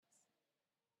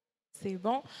C'est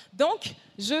bon. Donc,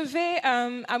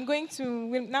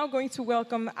 we're now going to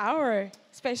welcome our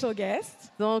special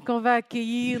guest. Donc, on va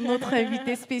accueillir notre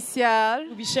invité spécial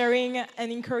We'll be sharing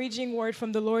an encouraging word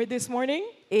from the Lord this morning.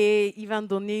 et il va nous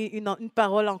donner une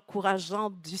parole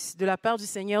encourageante de la part du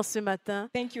Seigneur ce matin.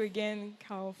 Thank you again,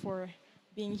 Cal, for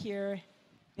being here.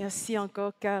 Merci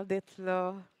encore, Cal, d'être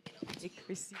là. Et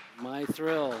Chrissy. My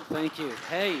thrill. Thank you.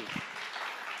 Hey.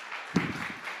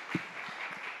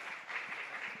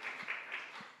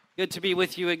 Good to be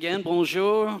with you again.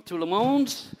 Bonjour, tout le monde.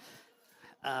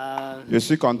 Je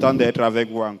suis content d'être avec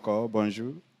vous encore.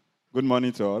 Bonjour. Good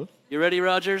morning to all. You ready,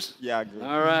 Rogers? Yeah, good.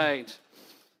 All right.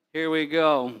 Here we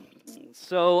go.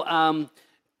 So,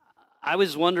 I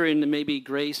was wondering, maybe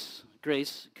Grace,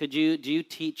 do you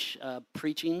teach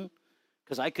preaching?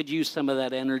 Because I could use some of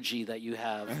that energy that you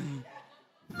have.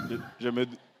 Je me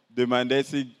demandais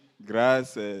si,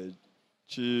 Grâce,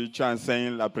 tu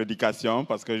enseignes la prédication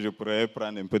parce que je pourrais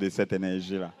prendre un peu de cette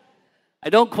énergie-là. I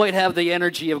don't quite have the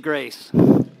energy of Grace.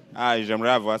 Ah,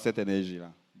 j'aimerais avoir cette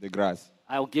énergie-là, de grâce.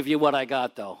 I'll give you what I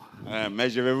got, though. Mais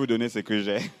je vais vous donner ce que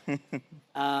j'ai.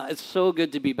 It's so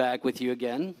good to be back with you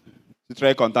again. Je suis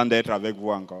très content d'être avec vous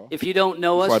encore. If you don't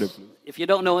know Une fois de us,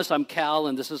 plus. I'm Cal,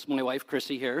 and this is my wife,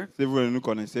 Chrissy, here. Si vous ne nous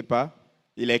connaissez pas,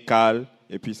 il est Cal,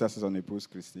 et puis ça, c'est son épouse,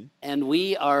 Christy. And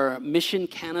we are Mission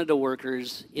Canada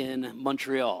workers in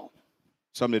Montreal.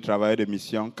 Nous sommes des travailleurs de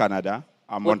Mission Canada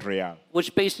à Montréal.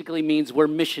 Which basically means we're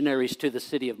missionaries to the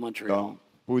city of Montreal. Donc,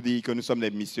 pour dire que nous sommes des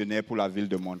missionnaires pour la ville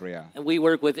de Montréal. And we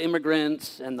work with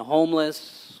immigrants and the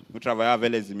homeless. Nous travaillons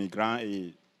avec les immigrants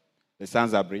et les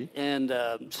sans-abri. And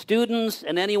students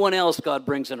and anyone else God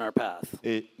brings in our path.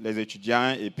 Et les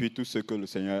étudiants et puis tout ce que le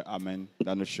Seigneur amène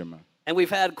dans notre chemin. And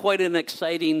we've had quite an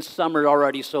exciting summer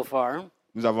already so far.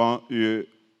 Nous avons eu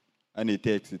un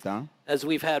été excitant. As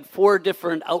we've had 4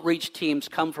 different outreach teams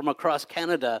come from across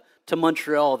Canada to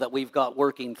Montreal that we've got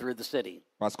working through the city.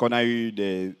 Parce qu'on a eu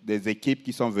des équipes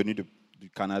qui sont venues du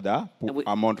Canada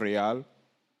à Montréal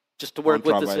Just to work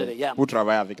with the city, yeah. pour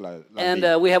travailler avec la And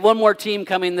ville. we have one more team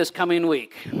coming this coming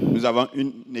week. Nous avons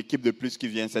une équipe de plus qui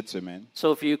vient cette semaine.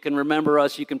 So if you can remember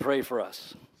us, you can pray for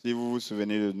us. Si vous vous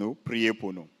souvenez de nous, priez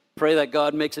pour nous. Pray that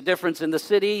God makes a difference in the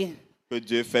city. Que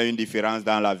Dieu fait une différence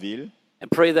dans la ville. And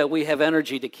pray that we have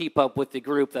energy to keep up with the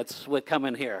group that's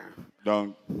coming here.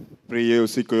 Donc, priez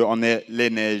aussi qu'on ait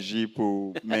l'énergie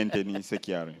pour maintenir ce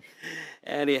qui arrive.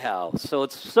 Anyhow, so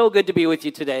it's so good to be with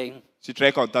you today. Je suis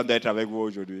très content d'être avec vous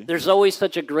aujourd'hui. There's always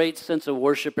such a great sense of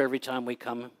worship every time we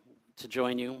come to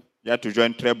join you. Il y a toujours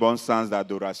un très bon sens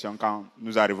d'adoration quand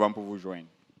nous arrivons pour vous joindre.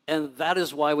 And that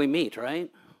is why we meet, right?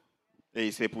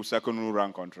 Et c'est pour ça que nous nous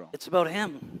rencontrons. It's about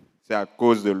Him. C'est à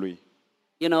cause de lui.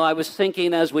 You know, I was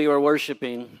thinking as we were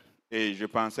worshiping, Et je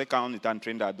pensais quand on était en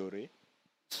train d'adorer,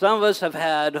 some of us have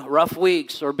had rough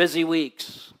weeks or busy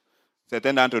weeks.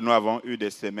 certains d'entre nous avons eu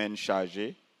des semaines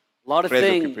chargées, A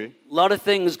très occupées. lot of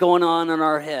things going on in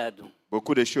our head.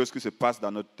 Beaucoup de choses qui se passent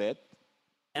dans notre tête.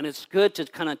 And it's good to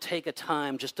kind of take a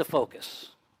time just to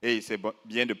focus. Et c'est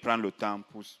bien de prendre le temps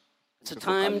pour se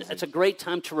focaliser. It's a great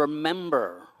time to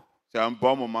remember C'est un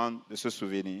bon moment de se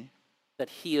souvenir that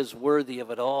He is worthy of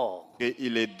it all,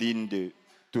 qu'il est digne de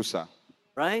tout ça.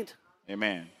 right?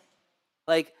 Amen.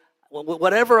 Like,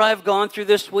 whatever I've gone through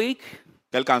this week,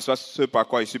 Quel qu'en soit ce par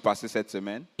quoi je suis passé cette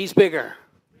semaine, He's bigger.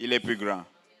 il est plus grand.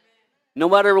 No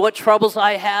matter what troubles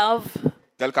I have,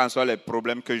 Quels qu'en soient les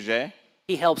problèmes que j'ai,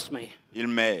 He helps me. il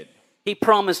m'aide. He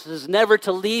promises never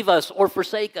to leave us or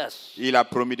forsake us. Il a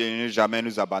promis de ne jamais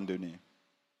nous abandonner.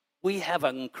 We have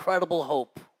an incredible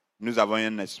hope. Nous avons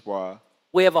un espoir.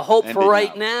 We have a hope for right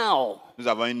Indéniable. now Nous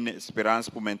avons une espérance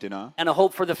pour maintenant and a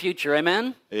hope for the future.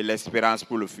 Amen? et l'espérance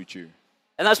pour le futur.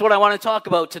 And that's what I want to talk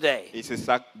about today. Et c'est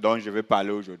ça dont je vais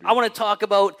parler aujourd'hui. I want to talk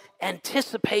about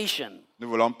anticipation Nous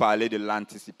voulons parler de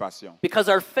l'anticipation. because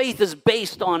our faith is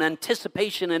based on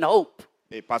anticipation and hope.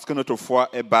 Et parce que notre foi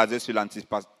est basée sur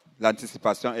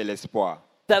l'anticipation et l'espoir.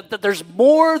 That there's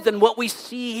more than what we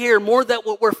see here, more than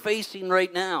what we're facing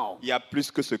right now. Il y a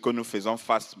plus que ce que nous faisons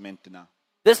face maintenant.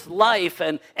 This life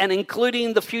and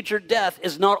including the future death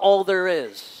is not all there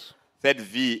is. Cette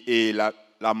vie et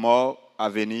la mort à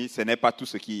venir, ce n'est pas tout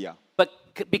ce qu'il y a. But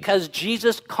because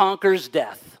Jesus conquers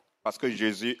death. Parce que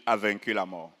Jésus a vaincu la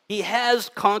mort. He has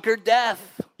conquered death.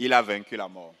 Il a vaincu la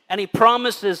mort. And He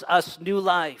promises us new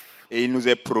life, Et il nous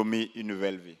est promis une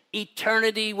nouvelle vie.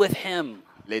 eternity with Him.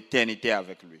 L'éternité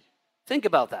avec lui. Think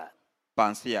about that.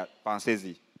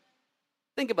 Pensez-y.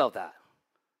 Think about that.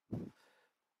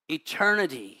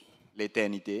 Eternity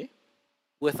L'éternité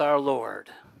with our Lord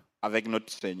avec notre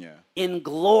Seigneur. in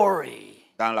glory.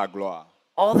 Dans la gloire.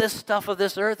 All this stuff of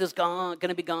this earth is going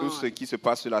to be Tout ce gone. qui se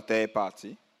passe sur la terre est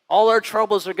parti. All our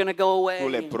troubles are going to go Tous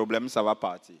les away. problèmes, ça va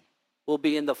partir. We'll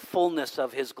be in the fullness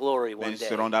of His glory Mais one nous day.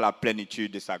 serons dans la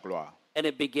plénitude de sa gloire. And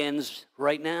it begins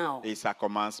right now Et ça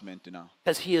commence maintenant.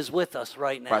 because He is with us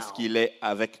right now. Parce qu'il est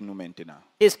avec nous maintenant.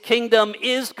 His kingdom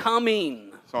is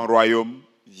coming. Son royaume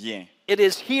vient. It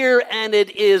is here and it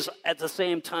is at the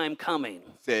same time coming.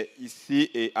 C'est ici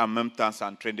et en même temps, c'est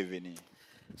en train de venir.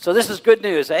 So this is good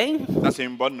news, eh? Ça, c'est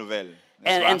une bonne nouvelle.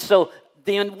 n'est-ce And pas? so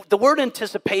the word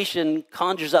anticipation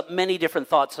conjures up many different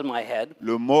thoughts in my head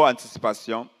Le mot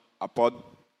anticipation apporte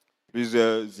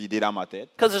plusieurs idées dans ma tête.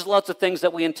 because there's lots of things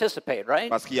that we anticipate, right?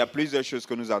 Parce qu'il y a plusieurs choses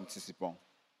que nous anticipons.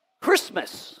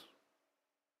 Christmas.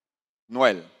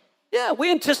 Noël. Yeah,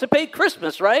 we anticipate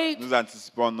Christmas, right? Nous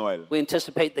anticipons Noël. We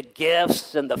anticipate the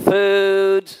gifts and the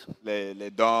food, Les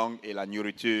dons et la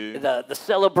nourriture, the la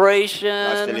celebration.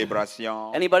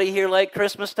 célébration. Anybody here like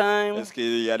Christmas time? Est-ce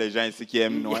qu'il y a des gens ici qui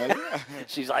aiment Noël?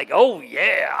 She's like, oh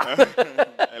yeah.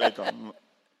 Elle est comme,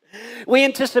 We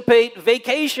anticipate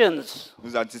vacations.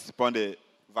 nous anticipons des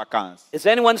vacances. Is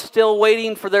anyone still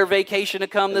waiting for their vacation to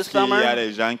come this Est-ce qu'il y a summer?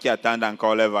 des gens qui attendent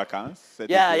encore les vacances? cet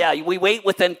Yeah, été? yeah. We wait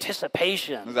with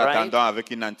anticipation, Nous right? attendons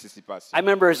avec une anticipation. I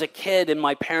remember as a kid, and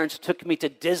my parents took me to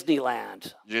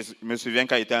Disneyland. Je me souviens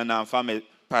quand j'étais un enfant, mes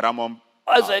parents m'ont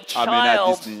As a amené à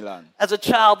child,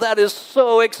 Disneyland. that is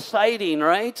so exciting,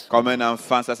 right? Comme un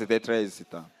enfant, ça c'était très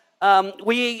excitant.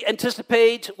 We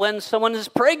anticipate when someone is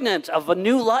pregnant of a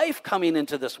new life coming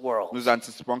into this world. Nous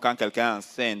anticipons quand quelqu'un est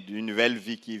enceinte d'une nouvelle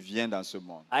vie qui vient dans ce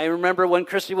monde. I remember when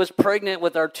Christy was pregnant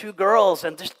with our two girls,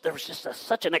 and there was just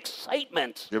such an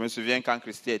excitement, Je me souviens quand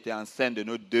Christy était enceinte de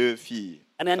nos deux filles.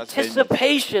 an Ça,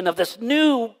 anticipation of this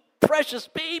new precious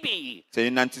baby. c'est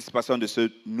une anticipation de ce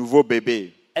nouveau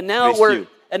bébé. And now précieux.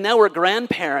 we're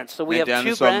grandparents, so we have Maintenant, two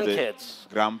nous sommes des grandkids.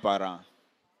 grands-parents.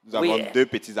 Nous We- avons deux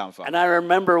petits-enfants. And I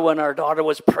remember when our daughter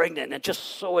was pregnant and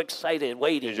just so excited, Et je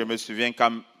waiting. me souviens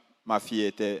quand ma fille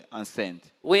était enceinte.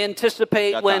 We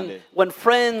anticipate J'attendais. when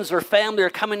friends or family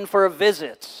are coming for a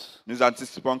visit. Nous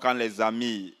anticipons quand les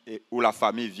amis ou la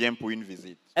famille viennent pour une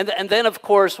visite. And then, of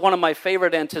course, one of my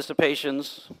favorite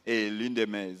anticipations, Et l'une de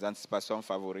mes anticipations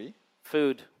favorites,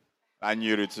 food. la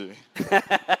nourriture.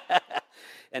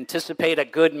 Anticipate a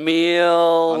good On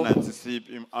meal. anticipe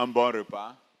un bon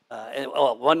repas.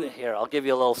 I'll give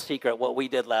you a little secret what we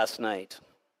did last night.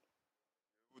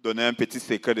 Vous donner un petit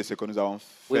secret de ce que nous avons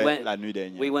fait la nuit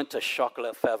dernière. We went to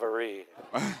Chocolat Favori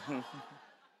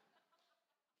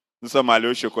Nous sommes allés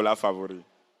au chocolat favori.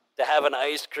 to have an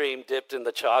ice cream dipped in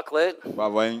the chocolate. On va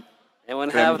avoir une Anyone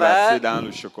crème have glacée that? dans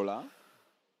le chocolat.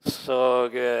 So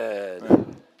good.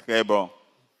 Très bon.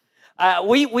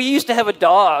 We used to have a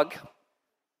dog,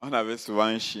 On avait souvent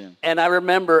un chien. and I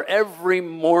remember every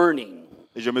morning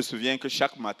Et je me souviens que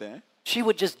chaque matin, she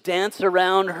would just dance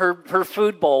around her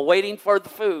food bowl waiting for the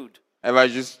food. elle va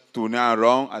juste tourner en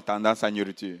rond attendant sa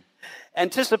nourriture.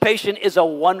 Anticipation is a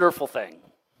wonderful thing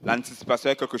L'anticipation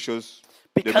est quelque chose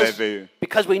de merveilleux.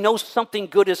 because we know something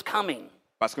good is coming.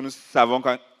 Parce que nous savons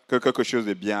que quelque chose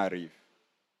de bien arrive.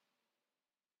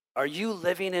 Are you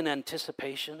living in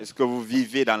anticipation Est-ce que vous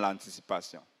vivez dans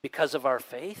l'anticipation? because of our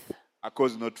faith? À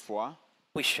cause de notre foi,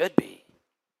 We should be.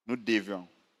 nous devions.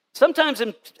 Sometimes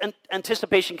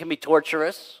anticipation can be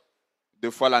torturous Des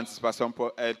fois, l'anticipation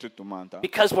peut être tourmentante.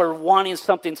 because we're wanting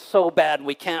something so bad and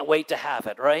we can't wait to have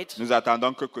it, right? Nous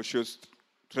attendons quelque chose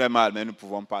très mal, mais nous ne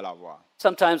pouvons pas l'avoir.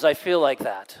 Sometimes I feel like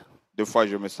that. Des fois,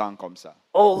 je me sens comme ça.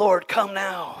 Oh Lord, come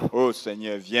now. Oh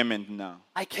Seigneur, viens maintenant.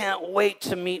 I can't wait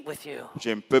to meet with you,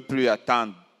 Je ne peux plus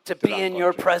attendre to de te be in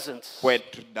your rencontrer, presence. pour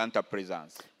être dans ta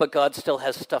présence. But God still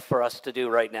has stuff for us to do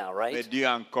right now, Mais right? Dieu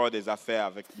a encore des affaires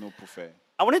avec nous pour faire.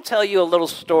 I want to tell you a little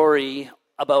story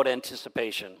about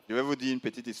anticipation. Je vais vous dire une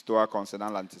petite histoire concernant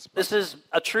l'anticipation. This is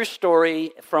a true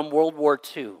story from World War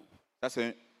II. Ça,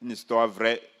 c'est une histoire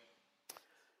vraie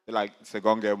de la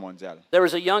Seconde Guerre mondiale. There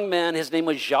was a young man, his name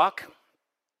was Jacques,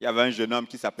 Il y avait un jeune homme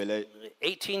qui s'appelait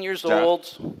 18 years Jack. old,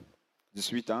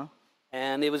 18 ans.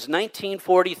 and it was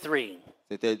 1943,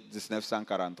 C'était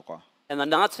 1943. and the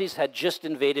Nazis had just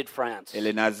invaded France. Et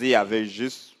les nazis avaient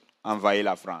juste envahi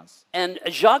la France. And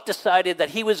Jacques decided that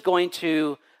he was going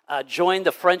to join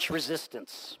the French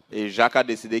resistance. Et Jacques a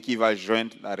décidé qu'il va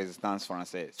joindre la résistance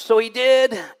française. So he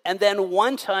did, and then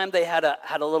one time they had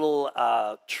a little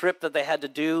trip that they had to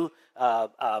do,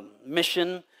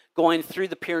 mission, going through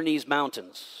the Pyrenees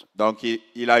Mountains. Donc,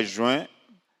 il a joint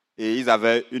et ils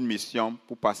avaient une mission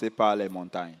pour passer par les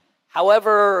montagnes.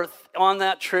 However, on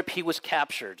that trip he was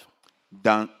captured,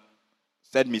 Dans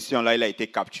cette mission-là, il a été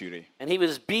capturé. and he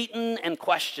was beaten and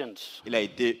questioned. Il a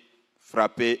été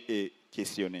frappé et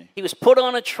questionné. He was put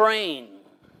on a train,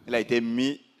 Il a été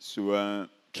mis sur un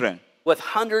train. with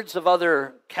hundreds of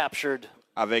other captured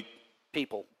avec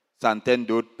people. centaines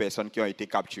d'autres personnes qui ont été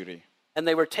capturées. And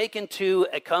they were taken to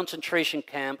a concentration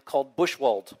camp called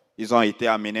Buchenwald. Ils ont été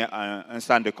amenés à un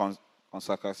centre de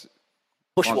concentration.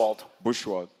 Buchenwald.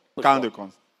 Bushwald. Camp de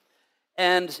concentration.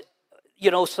 And,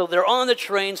 so they're on the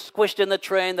train, squished in the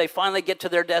train. They finally get to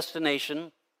their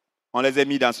destination. On les a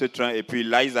mis dans ce train et puis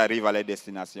là, ils arrivent à leur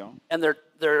destination. And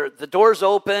the doors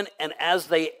open, and as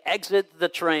they exit the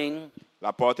train,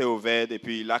 La porte est ouverte et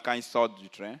puis là, quand ils sortent du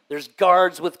train, there's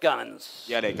guards with guns.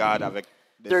 il y a des gardes avec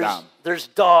des armes. There's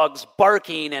dogs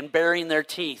barking and baring their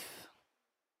teeth,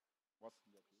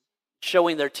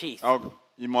 showing their teeth. Donc,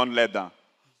 ils montrent les dents.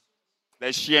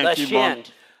 Les chiens The qui chien,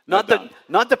 montrent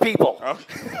not the people.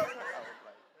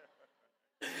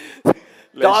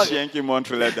 les Dog. chiens qui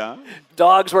montrent les dents.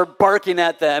 Dogs were barking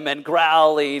at them and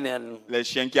growling, and Les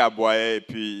chiens qui aboyaient et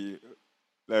puis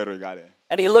les regardaient.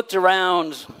 he looked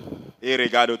around, Et ils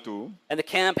regardent autour. and the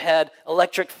camp had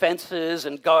electric fences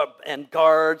and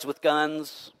guards with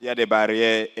guns. Il y a des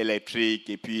barrières électriques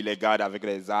et puis les gardes avec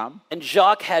les armes. And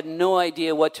Jacques had no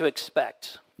idea what to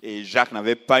expect. Et Jacques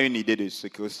n'avait pas une idée de ce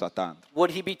que s'attendre.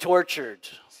 Would he be tortured?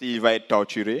 S'il va être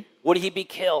torturé, Would he be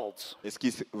killed? est-ce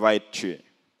qu'il va être tué?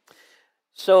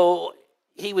 So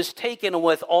he was taken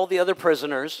with all the other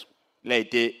prisoners Il a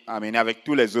été amené avec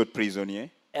tous les autres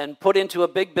prisonniers and put into a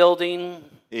big building,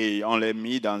 et on l'a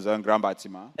mis dans un grand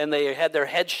bâtiment. and they had their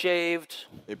heads shaved.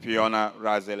 Et puis on a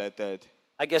rasé la tête.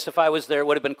 I guess if I was there, it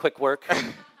would have been quick work.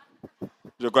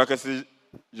 Je crois que si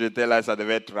j'étais là, ça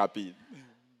devait être rapide.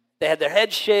 They had their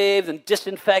heads shaved and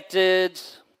disinfected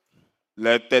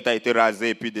Leur tête a été rasée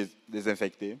et puis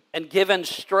désinfectée. and given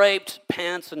striped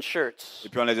pants and shirts. Et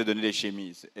puis on les a donné des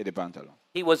chemises et des pantalons.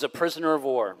 He was a prisoner of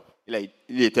war.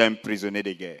 Il était un prisonnier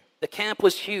de guerre. The camp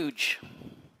was huge.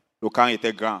 Le camp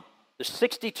était grand. There's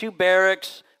 62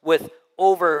 barracks with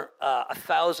over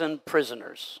 1,000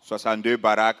 prisoners. 62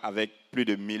 baraques avec plus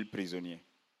de 1000 prisonniers.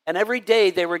 And every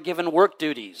day they were given work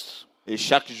duties. Et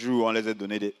chaque jour, on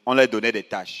leur donnait des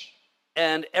tâches.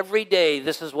 And every day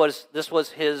this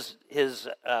was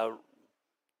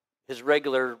his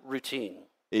regular routine.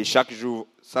 Et chaque jour,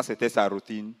 ça c'était sa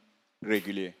routine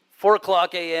régulière.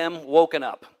 4:00 a.m. woken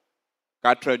up,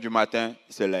 4 heures du matin,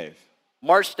 il se lève.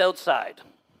 marched outside,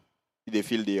 Il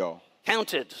défile dehors.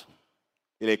 counted,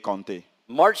 Il est compté.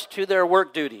 marched to their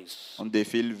work duties, On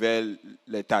défile vers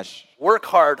les tâches. work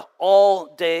hard all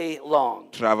day long,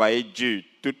 Travailler dur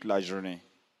toute la journée.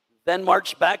 then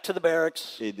march back to the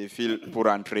barracks, Et défile pour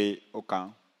rentrer au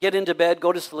camp. get into bed,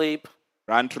 go to sleep,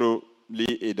 Rentre au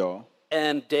lit et dort.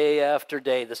 and day after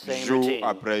day the same Jour routine.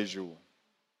 après jour.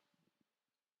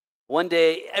 One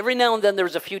day, every now and then there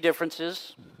was a few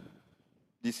differences,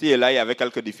 D'ici et là, il y avait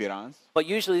quelques différences. but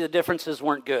usually the differences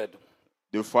weren't good.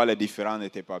 Deux fois, les différences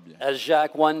n'étaient pas bien. As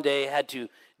Jacques one day had to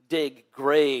dig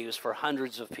graves for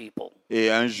hundreds of people. Et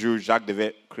un jour, Jacques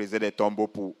devait creuser des tombeaux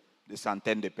pour des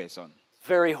centaines de personnes.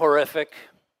 Very horrific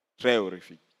Très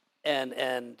horrifique and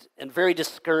very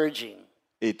discouraging.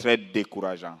 et très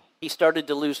décourageant. He started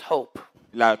to lose hope.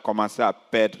 Il a commencé à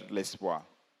perdre l'espoir.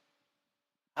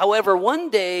 However, one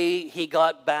day he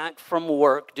got back from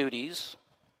work duties,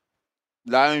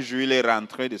 Là, un jour, il est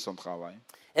rentré de son travail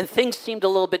and things seemed a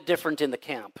little bit different in the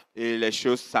camp. et les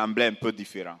choses semblaient un peu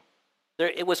différentes.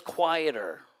 It was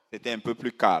quieter. C'était un peu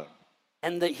plus calme.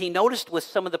 And he noticed with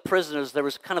some of the prisoners there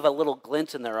was kind of a little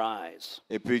glint in their eyes.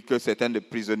 Et puis que certains des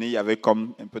prisonniers, il y avait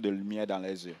comme un peu de lumière dans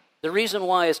les yeux. The reason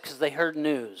why is because they heard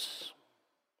news.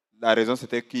 La raison,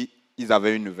 c'était qu'ils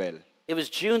avaient une nouvelle. It was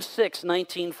June 6,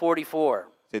 1944.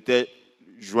 C'était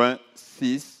juin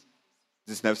 6,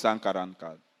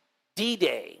 1944.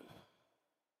 D-Day,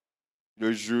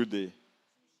 Le jour de...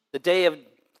 the day of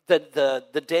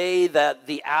the day that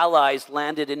the Allies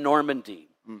landed in Normandy.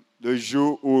 Le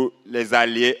jour où les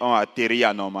Alliés ont atterri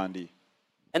à Normandie.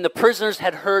 And the prisoners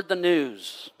had heard the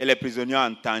news. Et les prisonniers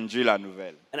ont entendu la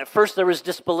nouvelle. And at first there was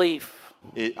disbelief.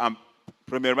 Et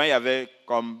premièrement, il y avait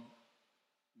comme...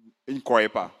 Ils ne croyaient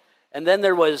pas. And then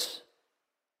there was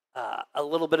a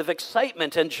little bit of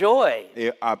excitement and joy.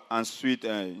 Et ensuite,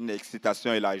 une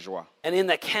excitation et la joie. And in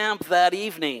the camp that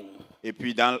evening, Et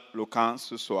puis dans le camp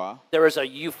ce soir, there was a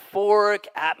euphoric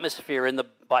atmosphere in the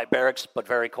barracks, but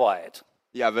very quiet.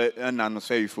 il y avait un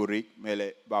atmosphère euphorique, mais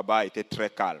les babas étaient très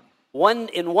calmes.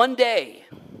 In one day,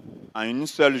 En une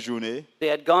seule journée, they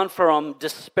had gone from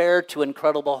despair to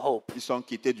incredible hope. ils sont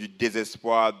quittés du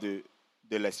désespoir de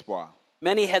l'espoir.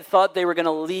 Many had thought they were going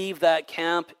to leave that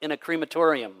camp in a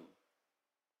crematorium.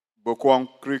 Beaucoup ont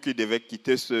cru qu'ils devaient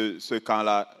quitter ce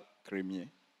camp-là crémier,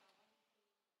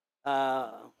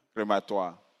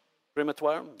 crématoire,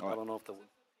 Crematoire? I don't know if the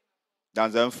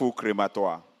dans un four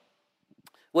crématoire.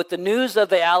 With the news of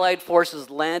the Allied forces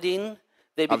landing,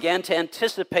 they began to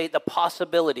anticipate the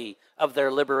possibility of their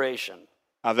liberation.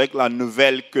 Avec la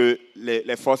nouvelle que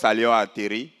les forces alliées ont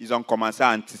atterri, ils ont commencé à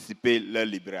anticiper leur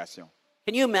libération.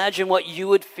 Can you imagine what you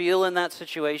would feel in that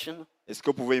situation? Est-ce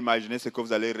que vous pouvez imaginer ce que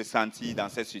vous allez ressentir dans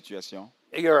cette situation?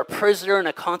 You're a prisoner in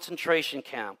a concentration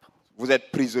camp, Vous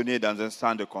êtes prisonnier dans un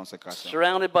centre de consécration,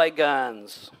 surrounded by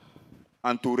guns,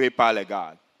 entouré par les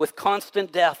gardes, with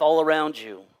constant death all around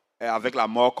you. et avec la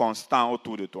mort constante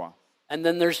autour de toi. And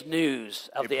then there's news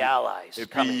of the Allies Et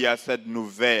puis il coming. y a cette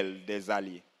nouvelle des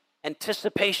alliés.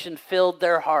 Anticipation filled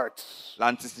their hearts.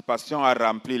 L'anticipation a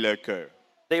rempli leur cœur.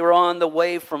 They were on the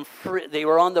way for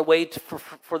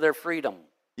their freedom.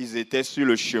 Ils étaient sur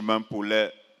le chemin pour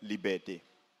leur liberté.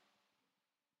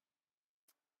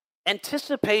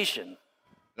 Anticipation.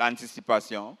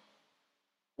 L'anticipation,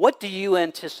 What do you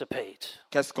anticipate?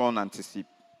 qu'est-ce qu'on anticipe?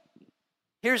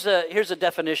 Here's a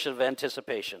definition of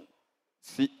anticipation.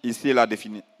 Ici, la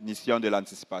définition de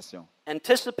l'anticipation.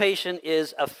 Anticipation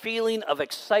is a feeling of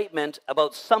excitement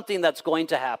about something that's going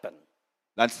to happen.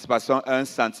 L'anticipation est un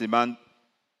sentiment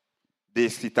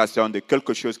d'excitation de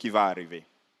quelque chose qui va arriver.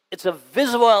 It's a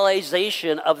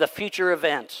visualization of the future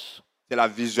events, C'est la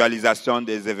visualisation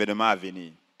des événements à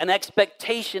venir. an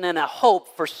expectation and a hope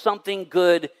for something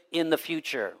good in the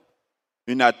future.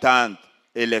 Une attente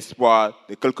et l'espoir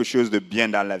de quelque chose de bien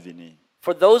dans l'avenir.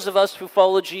 For those of us who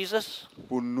follow Jesus,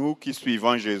 Pour nous qui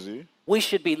suivons Jésus, we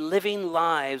should be living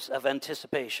lives of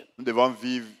anticipation. nous devons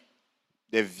vivre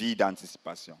des vies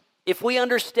d'anticipation. If we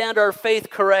understand our faith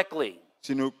correctly,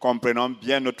 Si nous comprenons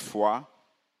bien notre foi,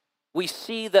 we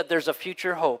see that there's a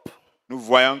future hope. nous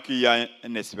voyons qu'il y a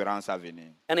une espérance à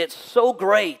venir. And it's so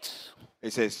great Et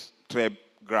c'est très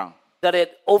grand, that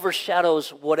it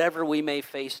overshadows whatever we may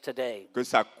face today. que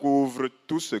ça couvre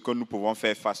tout ce que nous pouvons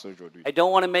faire face aujourd'hui. I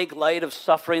don't want to make light of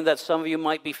suffering that some of you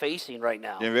might be facing right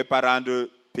now, Je ne vais pas rendre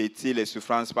petit les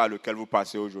souffrances par lesquelles vous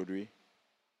passez aujourd'hui,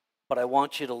 but I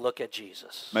want you to look at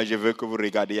Jesus. mais je veux que vous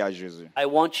regardiez à Jésus. I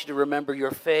want you to remember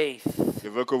your faith. Je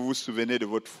veux que vous vous souveniez de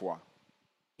votre foi.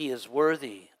 He is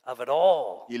worthy of it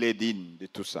all. Il est digne de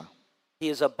tout ça. He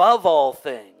is above all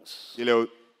things. Il est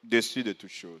au-dessus de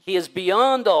toutes choses. He is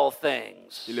beyond all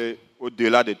things. Il est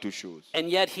au-delà de toutes choses. And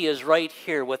yet he is right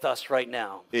here with us right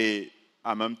now. Et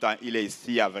en même temps, il est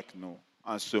ici avec nous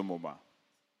en ce moment.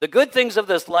 The good things of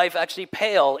this life actually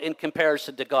pale in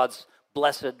comparison to God's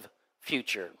blessed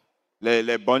future.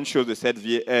 Les bonnes choses de cette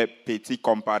vie est petit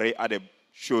comparé à des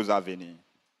choses à venir.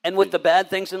 And with the bad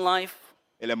things in life,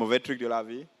 Et les mauvais trucs de la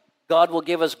vie, God will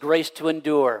give us grace to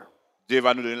endure Dieu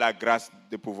va nous donner la grâce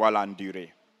de pouvoir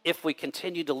l'endurer. if we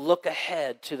continue to look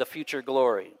ahead to the future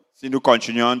glory. Si nous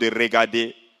continuons de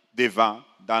regarder devant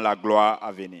dans la gloire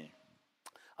à venir.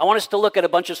 I want us to look at a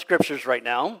bunch of scriptures right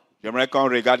now. J'aimerais qu'on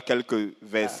regarde quelques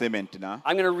versets maintenant.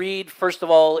 I'm going to read, first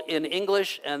of all, in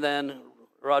English, and then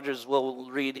Rogers will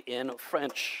read in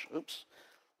French. Oops.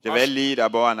 Je vais lire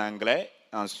d'abord en anglais,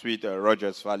 ensuite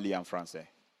Rogers va lire en français.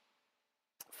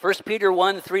 1 Peter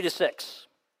 1, 3-6.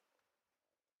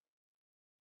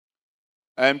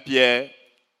 1 Pierre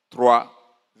 3,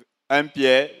 1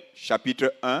 Pierre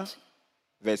chapitre 1,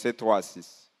 verset 3 à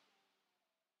 6.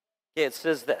 Okay, it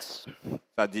says this.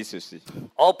 Ça dit ceci.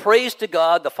 All praise to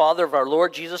God, the Father of our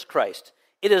Lord Jesus Christ.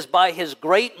 It is by his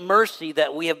great mercy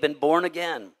that we have been born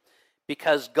again,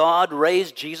 because God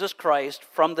raised Jesus Christ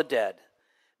from the dead.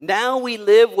 Now we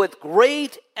live with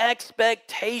great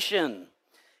expectation,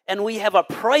 and we have a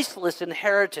priceless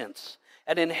inheritance,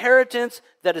 an inheritance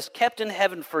that is kept in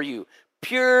heaven for you,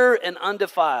 pure and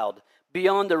undefiled,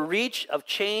 beyond the reach of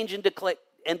change and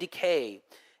decay.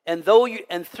 And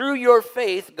through your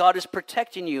faith, God is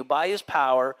protecting you by his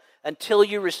power until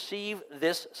you receive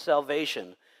this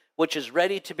salvation, which is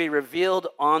ready to be revealed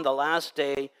on the last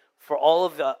day for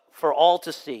all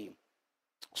to see.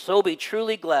 So be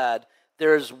truly glad.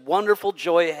 There is wonderful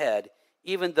joy ahead,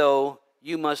 even though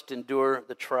you must endure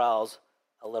the trials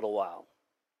a little while.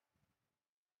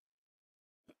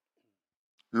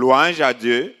 Louange à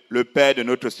Dieu, le Père de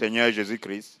notre Seigneur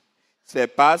Jésus-Christ. C'est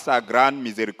par sa grande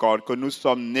miséricorde que nous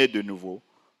sommes nés de nouveau,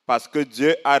 parce que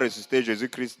Dieu a ressuscité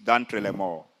Jésus-Christ d'entre les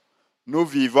morts. Nous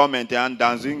vivons maintenant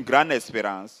dans une grande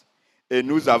espérance et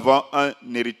nous avons un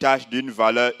héritage d'une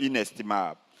valeur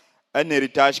inestimable. Un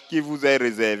héritage qui vous est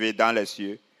réservé dans les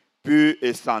cieux, pur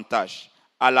et sans tache,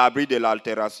 à l'abri de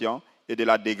l'altération et de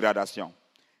la dégradation.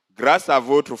 Grâce à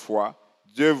votre foi,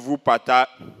 Dieu vous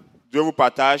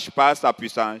partage par sa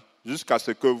puissance jusqu'à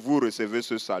ce que vous recevez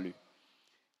ce salut,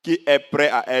 qui est prêt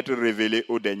à être révélé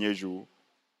au dernier jour,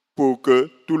 pour que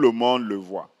tout le monde le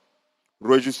voie.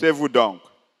 Réjouissez-vous donc,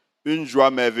 une joie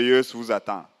merveilleuse vous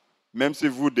attend. même si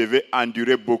vous devez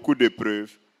endurer beaucoup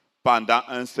d'épreuves pendant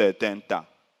un certain temps.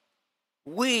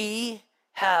 We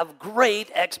have great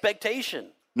expectation.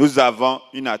 Nous avons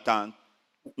une attente,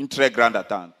 une très grande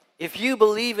attente. If you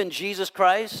believe in Jesus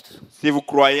Christ, Si vous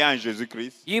croyez en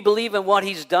Jésus-Christ, you believe in what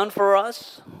he's done for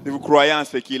us, si vous croyez en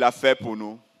ce qu'il a fait pour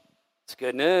nous, it's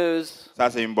good news. ça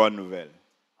c'est une bonne nouvelle.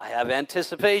 I have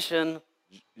anticipation.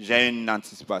 J'ai une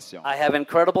anticipation. I have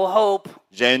incredible hope.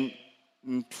 J'ai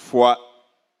une foi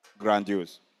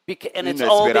grandiose. And Une it's,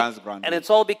 all espérance grandiose. and it's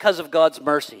all because of God's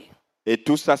mercy. Et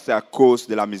tout ça, c'est à cause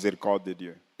de la miséricorde de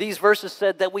Dieu. These verses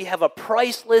said that we have a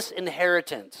priceless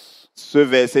inheritance. Ce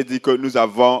verset dit que nous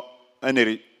avons un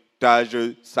héritage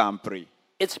sans prix.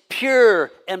 It's pure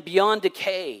and beyond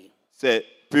decay. C'est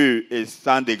pur et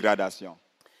sans dégradation.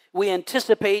 We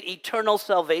anticipate eternal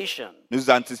salvation. Nous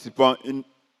anticipons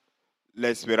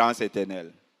l'espérance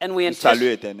éternelle, And we, le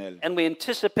salut éternel. and we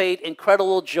anticipate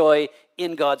incredible joy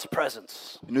in God's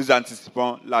presence. Nous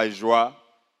anticipons la joie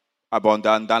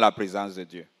abondante dans la présence de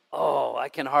Dieu. Oh, I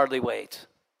can hardly wait.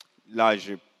 Là,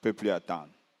 je ne peux plus attendre.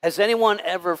 Has anyone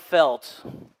ever felt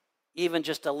even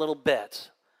just a little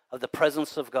bit of the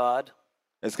presence of God?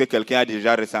 Est-ce que quelqu'un a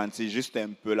déjà ressenti juste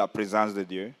un peu la présence de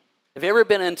Dieu? Have you ever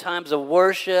been in times of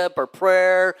worship or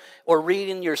prayer or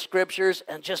reading your scriptures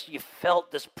and just you felt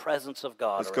this presence of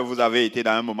God? Est-ce que around? vous avez été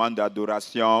dans un moment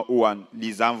d'adoration ou en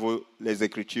lisant les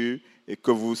Écritures et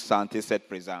que vous sentez cette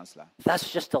présence-là? That's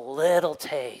just a little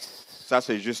taste. Ça,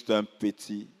 c'est juste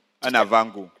un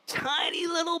avant-goût. Tiny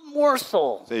little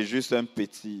morsel C'est juste un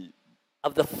petit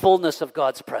fullness of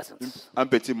God's presence.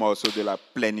 morceau de la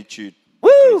plénitude.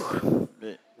 Woo!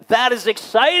 Oui, That is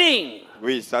exciting.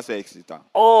 oui, ça, c'est excitant.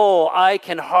 Oh, I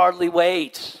can hardly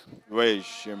wait. Oui,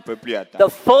 je ne peux plus The attendre.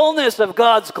 fullness of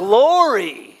God's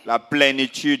glory. La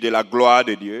plénitude de la gloire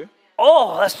de Dieu.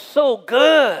 Oh, that's so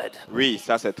good. Oui,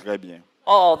 ça, c'est très bien.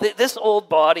 Oh, this old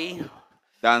body,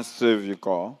 Dans ce vieux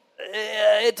corps,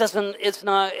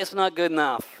 it's not good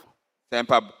enough. c'est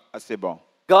pas assez bon.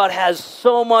 God has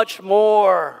so much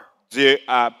more. Dieu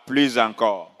a plus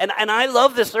encore. And I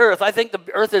love this earth. I think the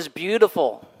earth is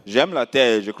beautiful. J'aime la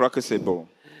terre, je crois que c'est beau.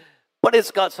 But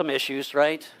it's got some issues,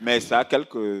 right? Mais ça a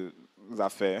quelques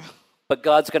affaires. But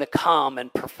God's going to come and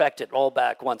perfect it all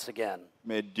back once again.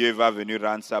 Mais Dieu va venir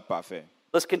rendre ça parfait.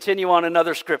 Let's continue on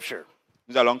another scripture.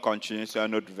 Nous allons continuer sur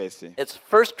un autre verset. It's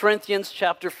 1 Corinthians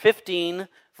chapter 15,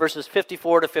 verses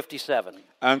 54 to 57.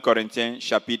 1 Corinthiens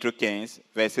chapitre 15,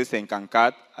 versets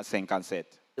 54 à 57.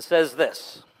 It says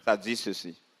this: Ça dit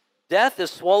ceci. Death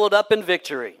is swallowed up in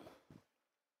victory.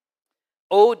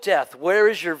 O death, where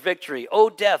is your victory? O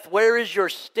death, where is your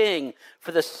sting?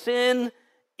 For sin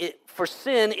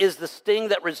is the sting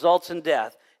that results in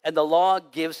death, and the law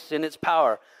gives sin its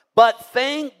power. But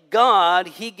thank God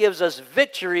he gives us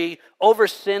victory over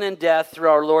sin and death through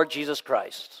our Lord Jesus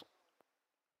Christ.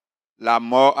 La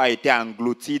mort a été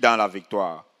engloutie dans la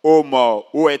victoire. Ô mort,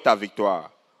 où est ta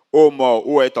victoire? Ô mort,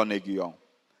 où est ton aiguillon?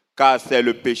 Car c'est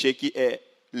le péché qui est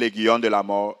l'aiguillon de la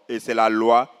mort, et c'est la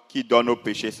loi qui donne au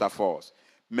péché sa force.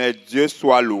 Mais Dieu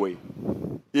soit loué.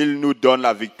 Il nous donne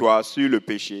la victoire sur le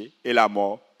péché et la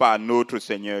mort par notre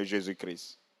Seigneur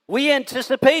Jésus-Christ. We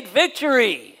anticipate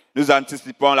victory. Nous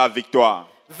anticipons la victoire.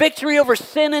 Victory over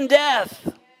sin and death.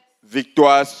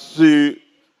 Victoire sur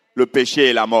le péché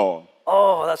et la mort.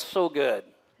 Oh, that's so good.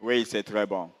 Oui, c'est très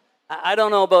bon. I don't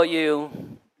know about you,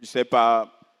 Je ne sais pas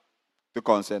te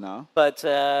concernant, but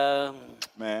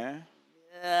mais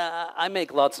I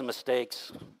make lots of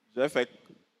mistakes. j'ai fait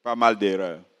pas mal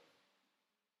d'erreurs.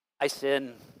 I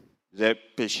sin. J'ai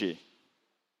péché.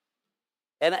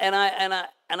 And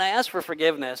I ask for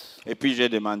forgiveness, Et puis j'ai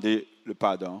demandé le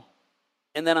pardon.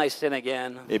 and then I sin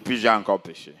again. Et puis j'ai encore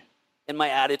péché. And my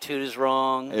attitude is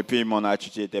wrong, Et puis mon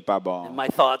attitude n'était pas and bonne. my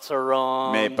thoughts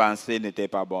are Mes wrong. pensées n'étaient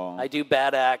pas bonnes. I do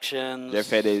bad actions. J'ai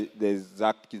fait des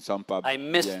actes qui ne sont pas I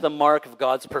miss bien. the mark of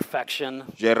God's perfection,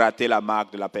 J'ai raté la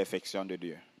marque de la perfection de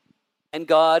Dieu. and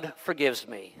God forgives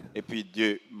me. Et puis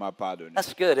Dieu m'a pardonné.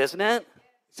 That's good, isn't it?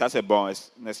 Ça c'est bon,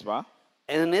 n'est-ce pas?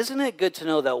 And isn't it good to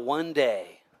know that one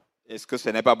day Est-ce que ce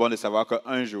n'est pas bon de savoir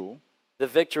qu'un jour, the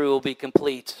victory will be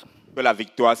complete? que la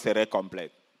victoire serait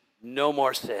complète? No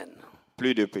more sin.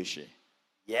 Plus de péché.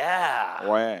 Yeah.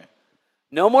 Ouais.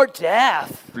 No more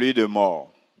death. Plus de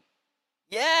mort.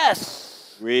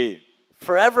 Yes. Oui.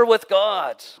 Forever with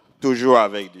God. Toujours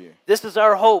avec Dieu. This is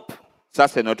our hope. Ça,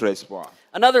 c'est notre espoir.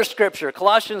 Another scripture,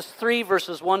 Colossians 3,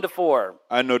 verses 1 to 4.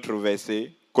 Un autre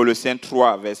verset, Colossiens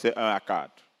 3, versets 1 à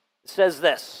 4. It says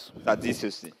this: Ça dit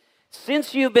ceci.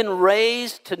 Since you've been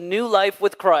raised to new life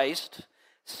with Christ,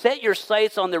 set your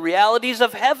sights on the realities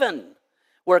of heaven,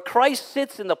 where Christ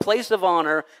sits in the place of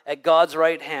honor at God's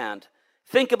right hand.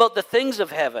 Think about the things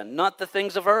of heaven, not the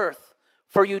things of earth.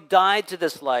 For you died to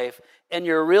this life, and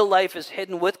your real life is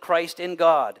hidden with Christ in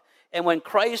God. And when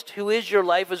Christ, who is your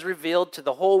life, is revealed to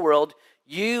the whole world,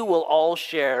 you will all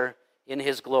share in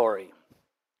his glory.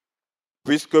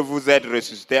 Puisque vous êtes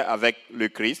ressuscités avec le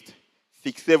Christ,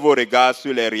 fixez vos regards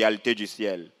sur les réalités du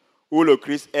ciel, où le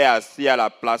Christ est assis à la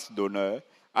place d'honneur,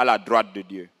 à la droite de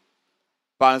Dieu.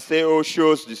 Pensez aux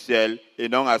choses du ciel et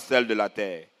non à celles de la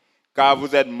terre, car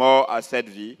vous êtes morts à cette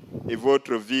vie et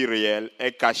votre vie réelle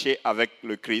est cachée avec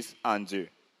le Christ en Dieu.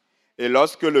 Et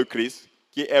lorsque le Christ,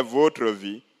 qui est votre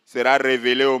vie, sera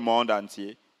révélé au monde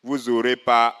entier, vous aurez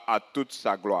part à toute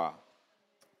sa gloire.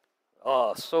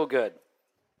 Oh, so good.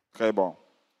 Très bon.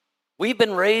 We've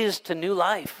been raised to new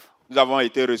life. Nous avons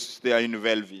été ressuscités à une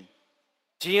nouvelle vie.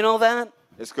 Do you know that?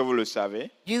 Est-ce que vous le savez?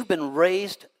 You've been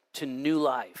raised to new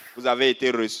life. Vous avez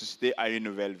été ressuscités à une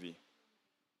nouvelle vie.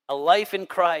 A life in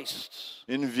Christ.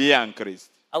 Une vie en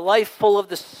Christ. A life full of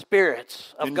the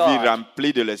Spirit of Une vie God.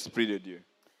 remplie de l'Esprit de Dieu.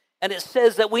 And it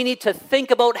says that we need to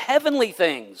think about heavenly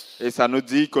things. Et ça nous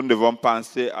dit que nous devons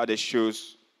penser à des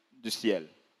choses du ciel.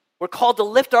 We're called to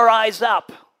lift our eyes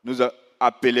up, Nous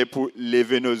appelés pour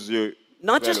lever nos yeux.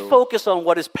 not vers just le haut. focus on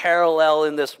what is parallel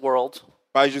in this world.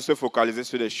 Pas juste se focaliser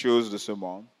sur les choses de ce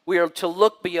monde. We are to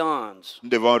look beyond. Nous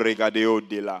devons regarder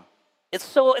au-delà. It's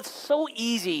so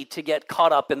easy to get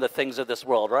caught up in the things of this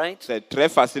world, right? C'est très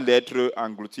facile d'être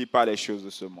englouti par les choses de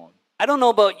ce monde. I don't know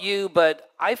about you, but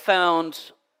I found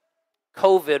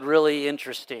COVID really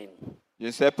interesting. Je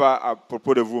ne sais pas à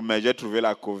propos de vous, mais j'ai trouvé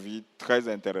la COVID très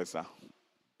intéressant.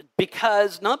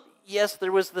 Because yes,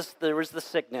 there was the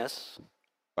sickness.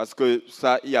 Parce que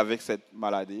ça, il y avait cette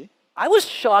maladie. I was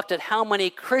shocked at how many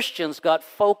Christians got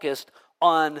focused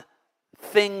on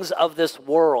things of this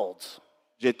world.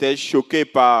 J'étais choqué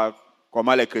par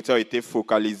comment les chrétiens ont été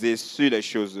focalisés sur les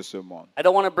choses de ce monde. I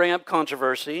don't want to bring up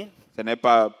controversy, Ce n'est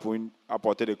pas pour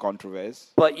apporter de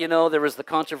controverse, but you know, there was the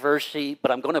controversy,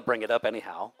 but I'm going to bring it up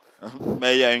anyhow.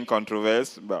 mais il y a une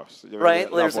controverse. Bon, je vais Right?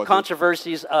 There's the l'apporter.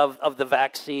 controversies of the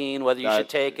vaccine, whether you should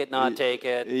take it, not take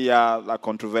it. Il y a la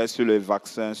controverse sur le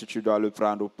vaccin, si tu dois le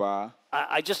prendre ou pas.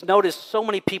 I just noticed so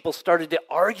many people started to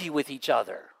argue with each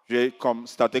other. J'ai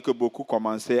constaté que beaucoup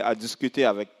commençaient à discuter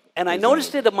avec And I les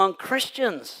noticed autres. it among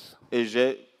Christians. Et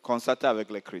j'ai constaté avec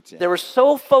les chrétiens. They were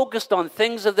so focused on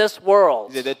things of this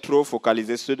world. Ils étaient trop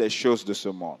focalisés sur des choses de ce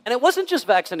monde. And it wasn't just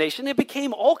vaccination, it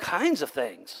became all kinds of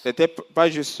things. C'était pas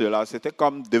juste cela, c'était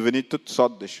comme devenir toutes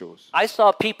sortes de choses. I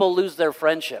saw people lose their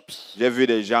friendships. J'ai vu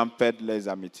des gens perdre les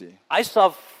amitiés. I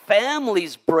saw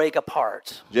families break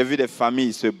apart J'ai vu des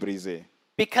familles se briser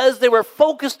because they were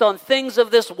focused on things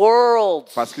of this world.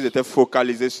 parce qu'ils étaient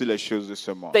focalisés sur les choses de ce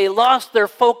monde. They lost their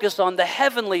focus on the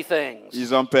heavenly things,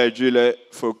 Ils ont perdu le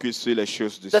focus sur les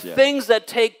choses du the ciel. things that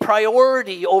take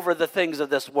priority over the things of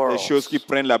this Les world. choses qui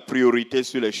prennent la priorité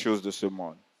sur les choses de ce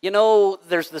monde. You know,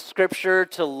 there's the scripture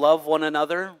to love one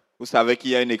another. Vous savez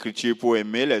qu'il y a une écriture pour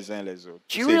aimer les uns les autres.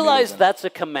 Do you S'aimer les realize uns. that's a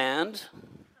command?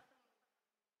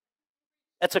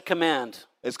 That's a command.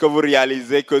 Est-ce que vous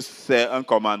réalisez que c'est un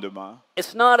commandement?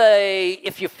 It's not a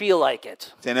if you feel like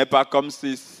it. Ce n'est pas comme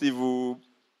si vous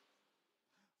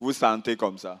vous sentez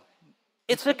comme ça.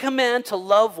 It's a command to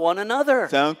love one another.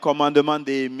 C'est un commandement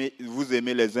d'aimer, vous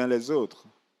aimer les uns les autres.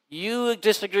 You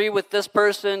disagree with this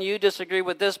person, you disagree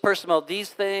with this person about these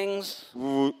things.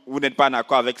 Vous n'êtes pas en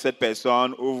accord avec cette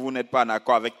personne ou vous n'êtes pas en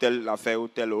accord avec telle affaire ou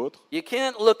telle autre. You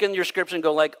can't look in your scripture and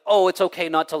go like, oh, it's okay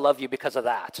not to love you because of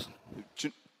that.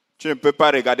 Tu ne peux pas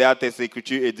regarder à tes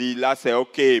écritures et dire là c'est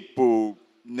ok pour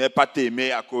ne pas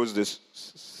t'aimer à cause de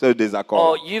ce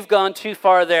désaccord. Oh, you've gone too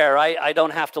far there. I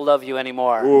don't have to love you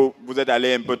anymore. Ou vous êtes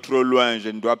allé un peu trop loin, je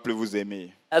ne dois plus vous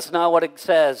aimer. That's not what it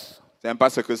says. Ce n'est pas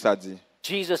ce que ça dit.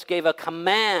 Jesus gave a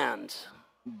command.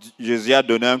 Jésus a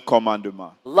donné un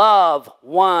commandement Love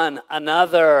one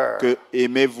another. que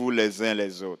aimez-vous les uns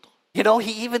les autres. You know,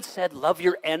 he even said, love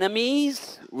your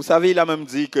enemies. Vous savez, il a même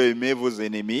dit que aimez vos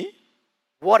ennemis.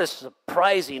 What a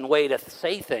surprising way to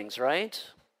say things, right?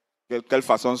 Quelle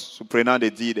façon surprenante de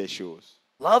dire des choses.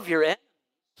 Love your enemies.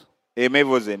 Aimez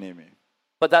vos ennemis.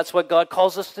 But that's what God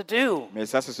calls us to do. Mais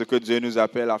ça, c'est ce que Dieu nous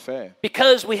appelle à faire.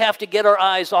 Because we have to get our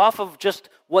eyes off of just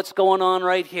what's going on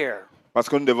right here. Parce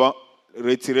que nous devons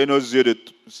retirer nos yeux de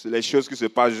les choses qui se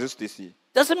passent juste ici.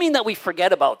 Doesn't mean that we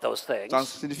forget about those things. Ça ne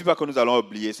signifie pas que nous allons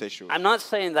oublier ces choses. I'm not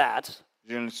saying that.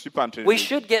 Je ne suis pas en train de We dire.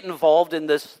 should get involved in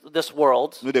this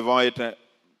world, Nous devons être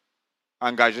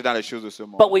engagés dans les choses de ce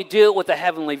monde. but we do it with a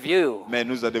heavenly view. Mais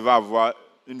nous devons avoir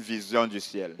une vision du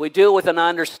ciel. We do it with an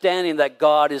understanding that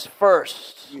God is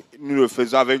first. Nous le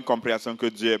faisons avec une compréhension que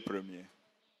Dieu est premier.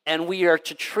 and we are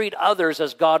to treat others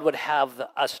as God would have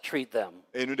us treat them.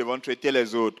 Et nous devons traiter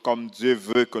les autres comme Dieu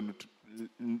veut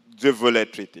Dieu veut les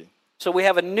traiter. So we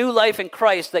have a new life in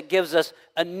Christ that gives us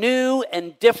a new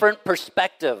and different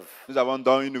perspective. Nous avons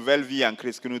donc une nouvelle vie en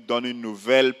Christ qui nous donne une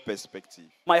nouvelle perspective.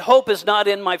 My hope is not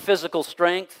in my physical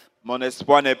strength. Mon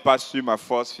espoir n'est pas sur ma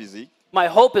force physique. My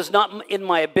hope is not in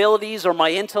my abilities or my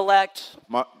intellect.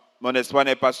 Mon espoir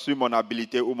n'est pas sur mon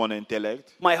habilité ou mon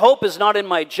intellect. My hope is not in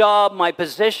my job, my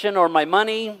position, or my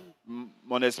money.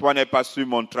 Mon espoir n'est pas sur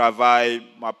mon travail,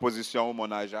 ma position ou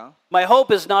mon argent. My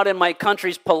hope is not in my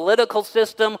country's political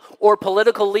system or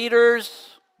political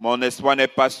leaders. Mon espoir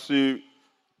n'est pas sur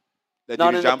les Not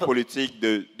in dirigeants the politiques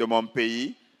de mon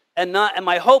pays. And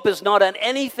my hope is not on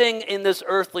anything in this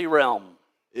earthly realm.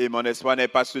 Et mon espoir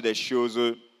n'est pas sur des choses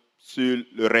sur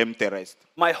le règne terrestre.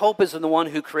 My hope is in the one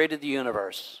who created the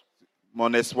universe.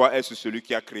 Mon espoir est sur celui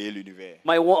qui a créé l'univers.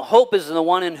 My hope is in the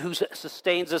one in who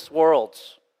sustains this world.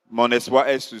 Mon espoir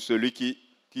est sur celui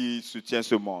qui soutient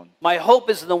ce monde. My hope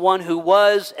is in the one who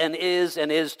was and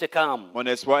is to come. Mon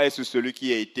espoir est sur celui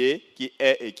qui a été, qui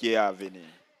est et qui est à venir.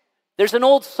 There's an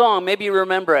old song, maybe you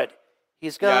remember it.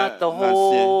 He's Il y a got the une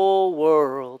whole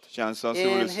world chanson sur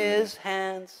le in sujet. his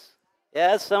hands.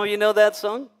 Yeah, some of you know that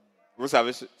song? Vous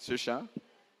savez ce chant?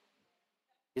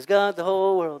 He's got the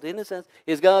whole world in his hands.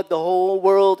 He's got the whole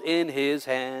world in his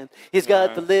hand. He's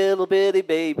got the little bitty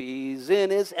babies in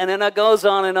his... And then it goes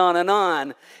on and on and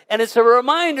on. And it's a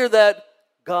reminder that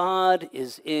God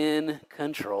is in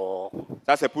control.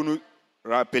 Ça, c'est pour nous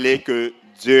rappeler que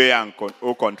Dieu est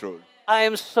au contrôle. I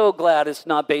am so glad it's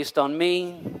not based on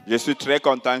me. Je suis très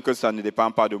content que ça ne dépend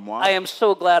pas de moi. I am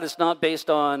so glad it's not based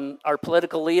on our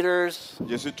political leaders.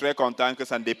 Je suis très content que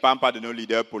ça ne dépend pas de nos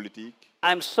leaders politiques.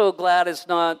 I'm so glad it's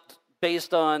not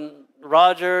based on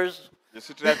Rogers Je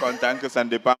suis très content que ça ne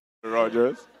dépend pas de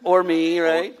Rogers or me,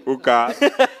 right? ou Carl.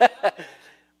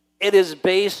 It is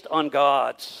based on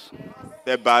God's.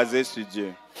 C'est basé sur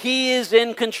Dieu. He is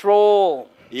in control.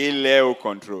 Il est au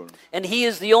contrôle. And he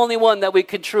is the only one that we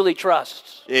can truly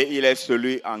trust. Et il est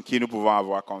celui en qui nous pouvons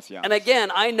avoir confiance. And again,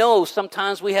 I know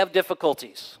sometimes we have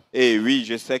difficulties. Et oui,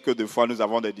 je sais que des fois nous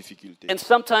avons des difficultés. And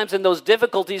sometimes in those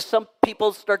difficulties, some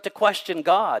people start to question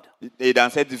God. Et dans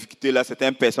cette difficulté-là,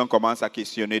 certaines personnes commencent à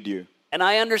questionner Dieu. And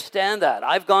I understand that.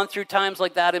 I've gone through times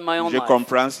like that in my own Je life.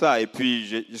 comprends ça et puis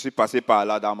je suis passé par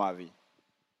là dans ma vie.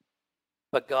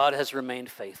 But God has remained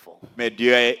faithful. Mais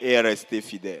Dieu est resté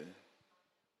fidèle.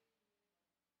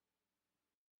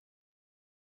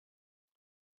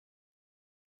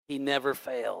 He never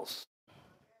fails.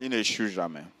 Il n'échoue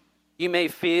jamais. You may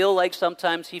feel like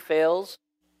sometimes he fails.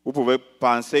 Vous pouvez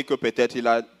penser que peut-être il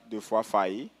a deux fois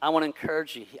failli, I want to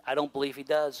encourage you. I don't believe he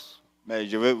does. mais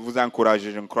je veux vous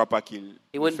encourager. Je ne crois pas qu'il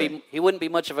He le wouldn't fait. be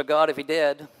much of a God if he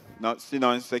did. Non,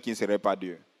 sinon, c'est qu'il ne serait pas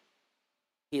Dieu.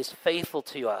 He is faithful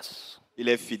to us. Il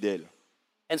est fidèle.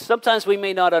 And sometimes we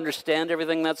may not understand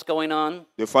everything that's going on,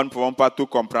 Des fois, nous ne pouvons pas tout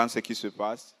comprendre ce qui se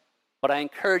passe. but I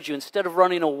encourage you, instead of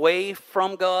running away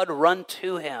from God, run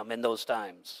to him in those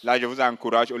times. Là, je vous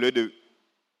encourage, au lieu de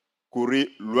courir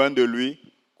loin de lui,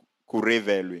 courez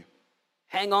vers lui.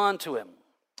 Hang on to him.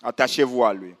 Attachez-vous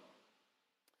à lui.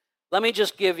 Let me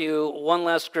just give you one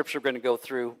last scripture we're going to go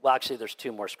through. Well, actually, there's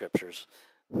two more scriptures.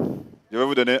 Je vais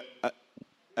vous donner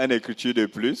une écriture de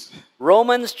plus.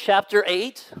 Romans chapter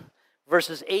 8,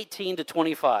 verses 18 to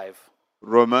 25.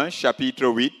 Romains, chapitre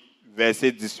 8,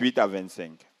 versets 18 à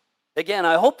 25. Again,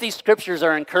 I hope these scriptures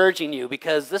are encouraging you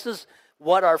because this is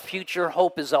what our future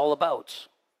hope is all about.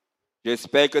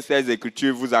 J'espère que ces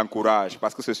écritures vous encouragent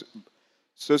parce que c'est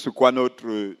ce sur quoi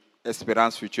notre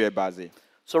espérance future est basée.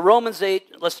 So Romans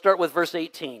 8, let's start with verse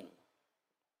 18.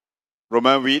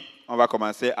 Romains 8, on va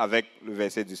commencer avec le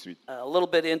verset 18. A little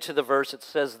bit into the verse, it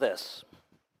says this.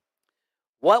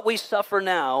 What we suffer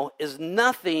now is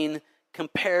nothing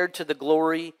compared to the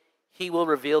glory he will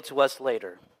reveal to us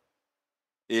later.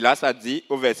 Et là, ça dit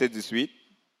au verset 18,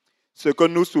 ce que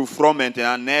nous souffrons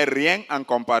maintenant n'est rien en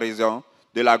comparaison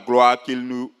de la gloire qu'il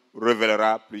nous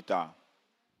révélera plus tard.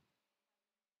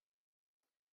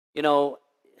 You know,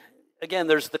 again,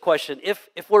 there's the question, if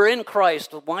we're in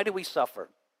Christ, why do we suffer?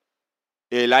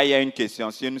 Et là, il y a une question.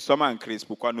 Si nous sommes en Christ,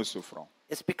 pourquoi nous souffrons?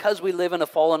 It's because we live in a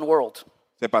fallen world.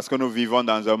 C'est parce que nous vivons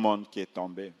dans un monde qui est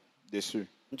tombé dessus.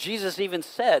 Jesus even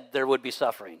said there would be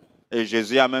suffering. Et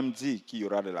Jésus a même dit qu'il y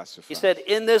aura de la He souffrance. said,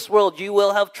 in this world you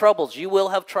will have troubles, you will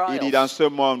have Il dit, dans trials. ce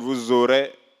monde, vous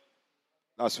aurez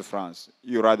la souffrance.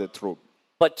 Il y aura des troubles.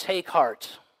 But take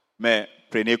heart, Mais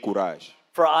prenez courage,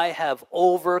 for I have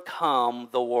overcome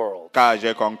the world. car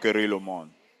j'ai conquéri le monde.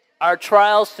 Our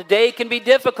trials today can be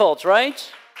difficult, right?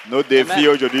 Nos défis Amen.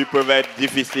 aujourd'hui peuvent être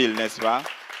difficiles, n'est-ce pas?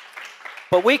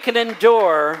 But we can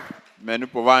endure Mais nous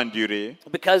pouvons endurer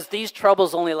because these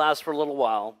troubles only last for a little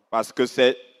while. parce que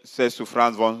ces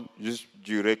souffrances vont juste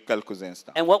durer quelques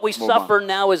instants. And what we moments. suffer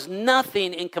now is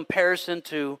nothing in comparison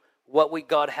to what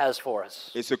God has for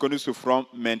us. Et ce que nous souffrons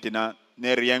maintenant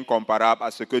n'est rien comparable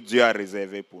à ce que Dieu a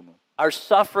réservé pour nous. Our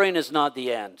suffering is not the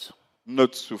end.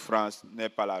 Notre souffrance n'est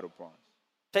pas la réponse.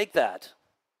 Take that.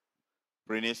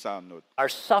 Prenez ça en note. Our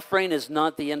suffering is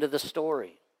not the end of the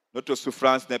story. Notre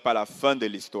souffrance n'est pas la fin de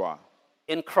l'histoire.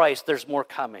 In Christ, there's more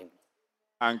coming.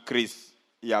 En Christ,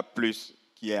 il y a plus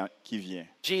qui vient.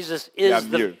 Jesus y a is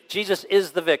mieux. Jesus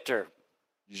is the victor,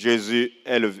 Jésus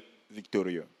est le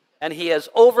victorieux. and he has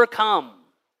overcome,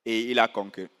 Et il a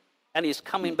conquis. and he's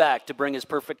coming back to bring his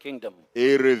perfect kingdom.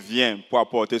 Et il revient pour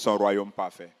apporter son royaume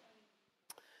parfait.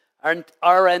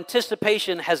 Our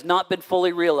anticipation has not been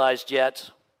fully realized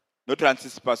yet, Notre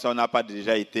anticipation n'a pas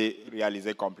déjà été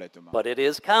réalisée complètement. but it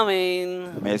is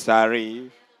coming. Mais ça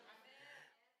arrive.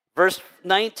 Verse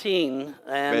 19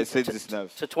 and Verset to 19.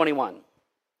 21.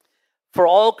 For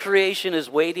all creation is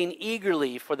waiting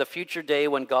eagerly for the future day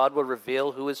when God will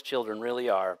reveal who his children really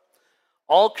are.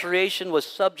 All creation was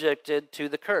subjected to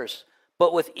the curse,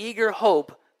 but with eager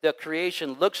hope, the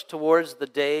creation looks towards the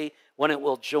day when it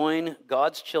will join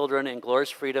God's children in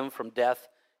glorious freedom from death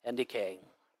and decay.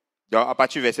 Donc, à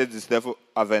partir du verset 19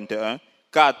 à 21,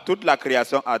 car toute la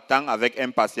création attend avec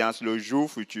impatience le jour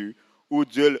futur où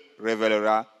Dieu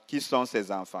révélera qui sont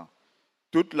ses enfants.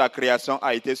 Toute la création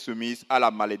a été soumise à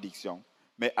la malédiction,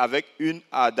 mais avec une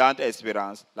ardente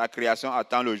espérance, la création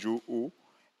attend le jour où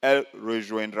elle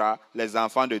rejoindra les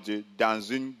enfants de Dieu dans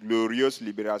une glorieuse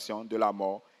libération de la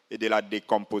mort et de la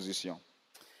décomposition.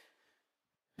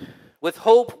 With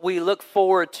hope, we look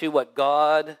forward to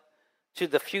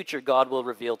the future God will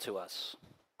reveal to us.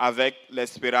 Avec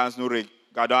l'espérance, nous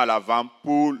regardons à l'avant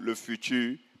pour le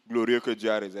futur glorieux que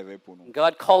Dieu a réservé pour nous.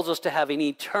 God calls us to have an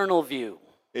eternal view.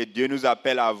 Et Dieu nous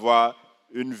appelle à avoir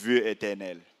une vue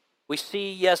éternelle. We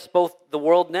see, yes, both the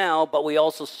world now, but we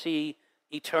also see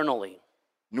eternally.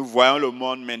 Nous voyons le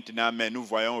monde maintenant, mais nous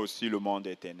voyons aussi le monde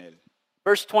éternel.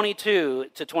 Verse 22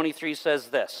 to 23 says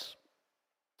this: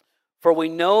 For we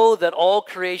know that all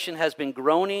creation has been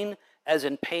groaning as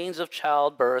in pains of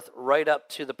childbirth right up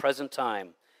to the present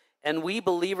time. And we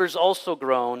believers also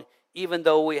groan, even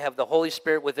though we have the Holy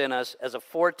Spirit within us as a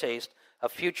foretaste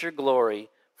of future glory,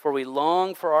 for we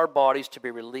long for our bodies to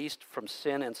be released from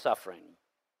sin and suffering.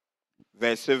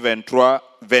 Versets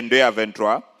 22 à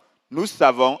 23. Nous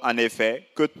savons en effet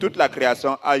que toute la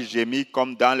création a gémi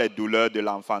comme dans les douleurs de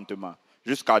l'enfantement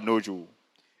jusqu'à nos jours.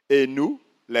 Et nous,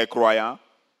 les croyants,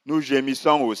 nous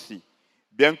gémissons aussi,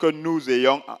 bien que nous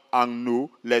ayons en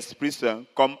nous l'Esprit Saint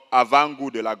comme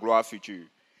avant-goût de la gloire future.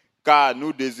 Car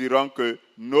nous désirons que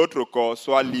notre corps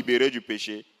soit libéré du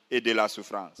péché et de la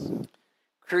souffrance.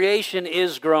 Creation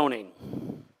is groaning.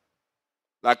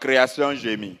 La création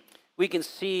gémit. We can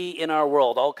see in our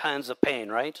world all kinds of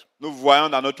pain, right? Nous voyons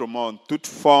dans notre monde toute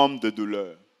forme de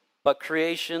douleur. But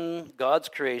creation, God's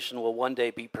creation, will one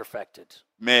day be perfected.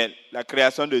 Mais la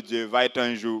création de Dieu va être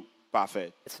un jour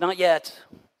parfaite. It's not yet,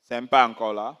 Ce n'est pas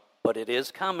encore là, but it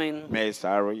is coming. mais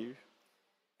ça arrive.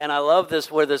 And I love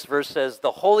this where this verse says, the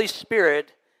Holy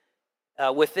Spirit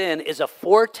within is a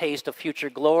foretaste of future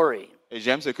glory. Et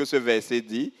j'aime ce que ce verset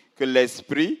dit, que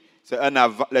l'Esprit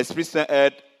Saint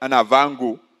est un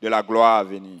avant-goût de la gloire à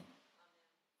venir.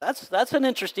 That's an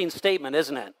interesting statement,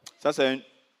 isn't it? Ça, c'est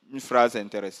une phrase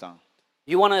intéressante.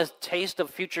 You want a taste of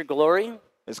future glory?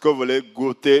 Est-ce que vous voulez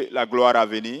goûter la gloire à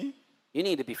venir? You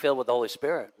need to be filled with the Holy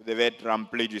Spirit. Vous devez être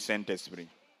rempli du Saint-Esprit.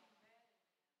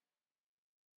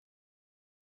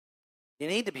 You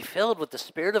need to be filled with the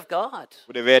Spirit of God.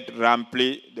 Vous devez être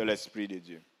rempli de l'Esprit de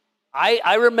Dieu.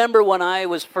 I remember when I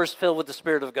was first filled with the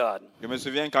Spirit of God. Je me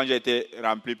souviens quand j'ai été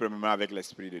rempli premièrement avec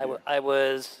l'Esprit de Dieu. I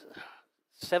was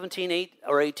 17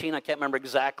 or 18, I can't remember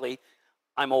exactly.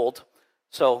 I'm old.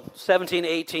 So 17,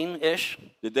 18-ish.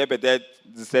 J'étais peut-être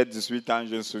 17, 18 ans,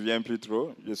 je ne me souviens plus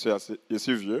trop. Je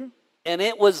suis vieux. And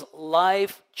it was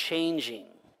life-changing.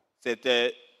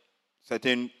 C'était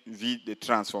une vie de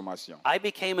transformation. I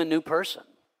became a new person.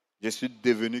 Je suis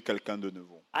devenu quelqu'un de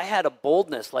nouveau. I had a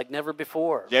boldness like never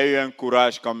before. J'ai eu un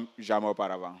courage comme jamais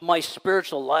auparavant. My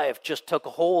spiritual life just took a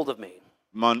hold of me.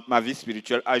 Ma vie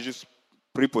spirituelle a juste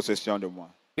pris possession de moi.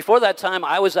 Before that time,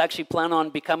 I was actually planning on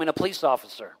becoming a police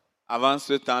officer. Avant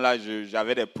ce temps-là,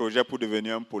 j'avais des projets pour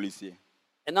devenir un policier.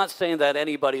 And not saying that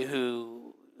anybody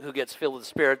who gets filled with the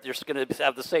Spirit, they're going to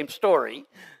have the same story.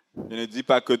 Je ne dis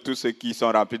pas que tous ceux qui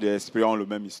sont remplis de l'esprit ont la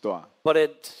même histoire.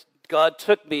 But God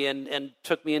took me and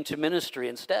took me into ministry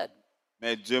instead.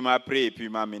 Mais Dieu m'a pris et puis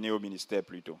m'a amené au ministère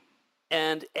plutôt.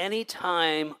 And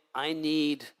anytime I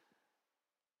need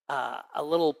a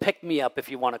little pick-me-up, if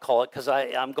you want to call it, because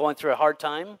I'm going through a hard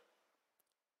time.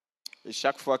 Et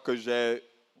chaque fois que j'ai...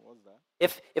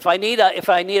 If I need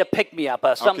a pick-me-up,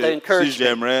 something to Si encourage me,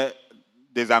 j'aimerais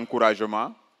des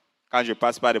encouragements, quand je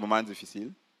passe par des moments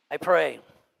difficiles, I pray.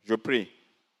 je prie.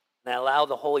 And I allow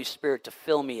the Holy Spirit to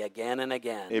fill me again and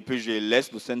again. Et puis je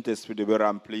laisse le Saint-Esprit de me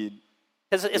remplir.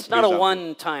 Because it's de not a plus en plus.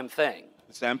 one-time thing.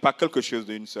 C'est même pas quelque chose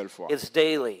d'une seule fois. It's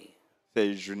daily.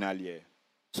 C'est journalier.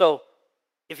 So,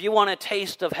 if you want a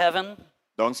taste of heaven,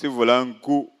 Donc si vous voulez un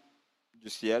goût du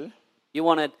ciel, you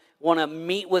want to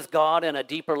meet with God in a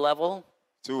deeper level,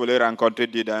 si vous voulez rencontrer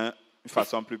Dieu d'une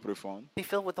façon plus profonde, be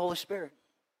filled with the Holy Spirit.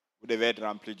 vous devez être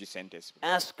rempli du Saint-Esprit.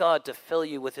 Ask God to fill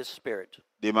you with His Spirit.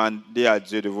 Demandez à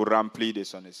Dieu de vous remplir de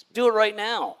son esprit. Do it right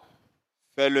now.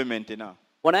 Faites-le maintenant.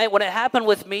 When it happened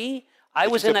with me, I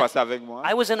Qu'est-ce was qui s'est passé avec moi?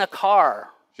 in a car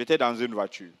J'étais dans une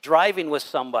voiture, driving with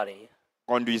somebody,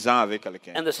 conduisant avec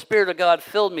quelqu'un. and the Spirit of God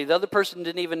filled me. The other person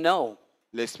didn't even know.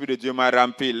 L'Esprit de Dieu m'a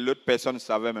rempli, l'autre personne ne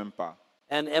savait même pas.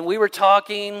 And we were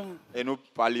talking, Et nous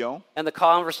parlions, and the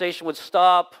conversation would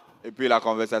stop, et puis la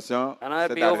conversation and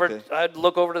I'd s'est arrêtée. I'd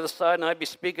look over to the side, and I'd be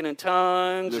speaking in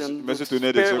tongues, Je and me the suis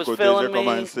tourné de Spirit ce was côté, j'ai filling me.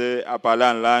 commencé à parler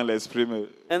en langue, l'Esprit me...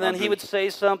 And then he would say Et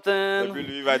puis something,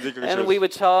 lui va dire quelque and chose. we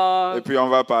would Et talk, puis on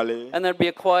va parler. and there'd be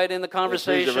a quiet in the Et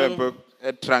puis je vais un conversation. peu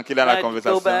être tranquille dans la I'd go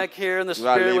conversation. back here, and the Je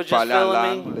vais Spirit aller would just parler en fill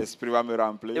langue, me. l'Esprit va me It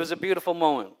remplir. was a beautiful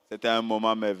moment. C'était un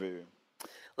moment merveilleux.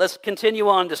 Let's continue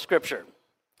on to Scripture.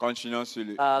 Continuons sur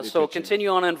So l'Écriture. continue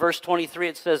on in verse 23.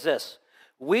 It says this: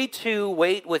 We too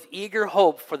wait with eager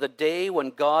hope for the day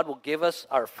when God will give us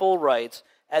our full rights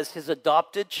as His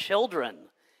adopted children,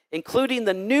 including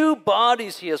the new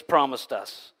bodies He has promised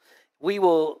us. We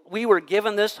were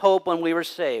given this hope when we were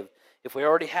saved. If we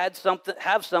already have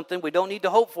something, we don't need to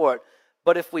hope for it.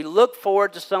 But if we look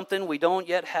forward to something we don't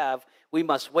yet have, we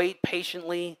must wait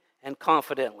patiently and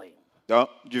confidently. Donc,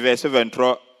 du verset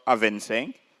 23 à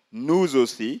 25, nous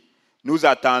aussi, nous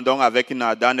attendons avec une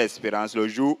ardente espérance le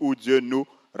jour où Dieu nous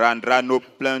rendra nos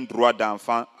pleins droits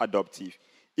d'enfants adoptifs,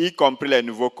 y compris les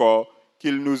nouveaux corps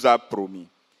qu'il nous a promis.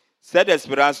 Cette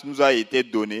espérance nous a été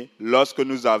donnée lorsque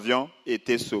nous avions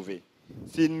été sauvés.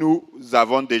 Si nous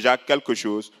avons déjà quelque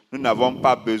chose, nous n'avons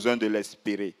pas besoin de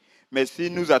l'espérer. Mais si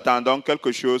nous attendons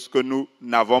quelque chose que nous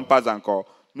n'avons pas encore,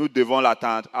 nous devons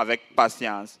l'attendre avec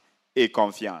patience et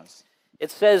confiance. It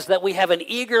says that we have an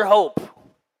eager hope.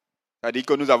 C'est-à-dire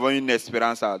que nous avons une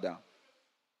espérance ardente.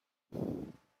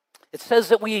 It says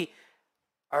that we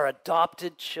are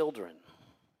adopted children,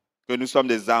 Que nous sommes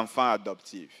des enfants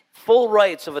adoptifs. full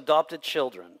rights of adopted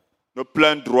children. Nos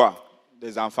pleins droits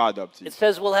des enfants It adoptifs.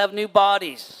 says we'll have new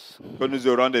bodies, Que nous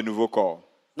aurons de nouveaux corps.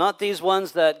 not these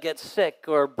ones that get sick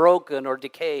or broken or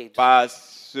decayed. Pas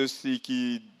ceux-ci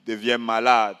qui deviennent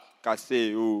malades,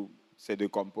 cassés ou se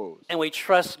décomposent. And we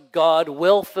trust God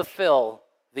will fulfill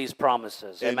these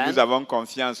promises. Et Amen. nous avons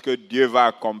confiance que Dieu va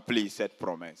accomplir cette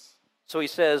promesse. So he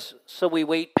says, so we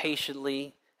wait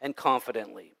patiently and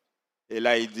confidently. Et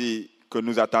là, il dit que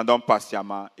nous attendons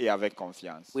patiemment et avec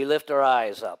confiance. We lift our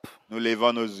eyes up. Nous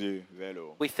levons nos yeux vers le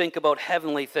haut. We think about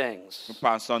heavenly Nous things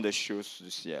pensons des choses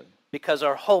du ciel. because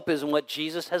our hope is in what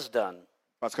Jesus has done,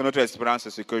 Parce que notre espérance, c'est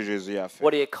ce que Jésus a fait.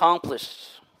 what he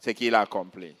accomplished Ce qu'il a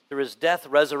accompli. through his death,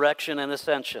 resurrection, and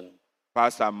ascension.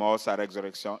 Par sa mort, sa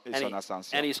résurrection et And, son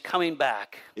ascension. and he's coming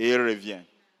back. Et il revient.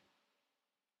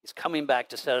 He's coming back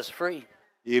to set us free.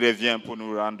 Il revient pour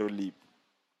nous rendre libres.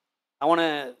 I want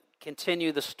to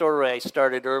continue the story I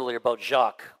started earlier about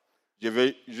Jacques, Je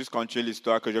vais juste continuer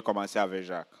l'histoire que j'ai commencée avec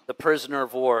Jacques, the prisoner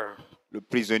of war. le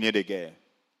prisonnier de guerre.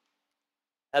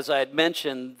 As I had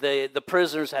mentioned, the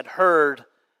prisoners had heard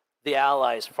the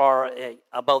Allies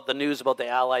about the news about the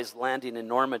Allies landing in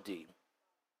Normandy.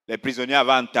 Les prisonniers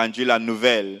avaient entendu la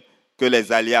nouvelle que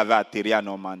les Alliés avaient atterri à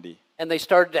Normandie. And they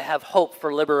started to have hope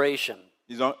for liberation.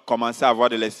 Ils ont commencé à avoir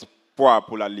de l'espoir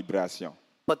pour la libération.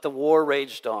 But the war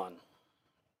raged on.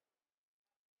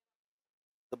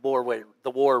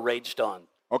 The war raged on.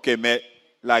 Ok, mais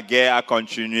la guerre a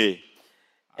continué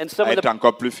And some à of être the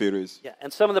encore plus féroce.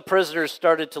 and some of the prisoners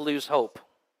started to lose hope.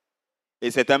 Et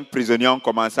certains prisonniers ont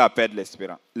commencé à perdre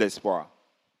l'espoir.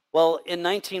 Well, in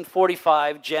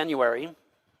 1945, January,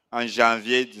 En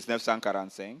janvier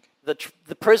 1945,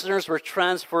 the prisoners were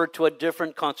transferred to a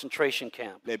different concentration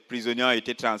camp. les prisonniers ont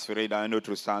été transférés dans un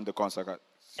autre centre de concentration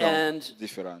And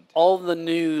différent. all the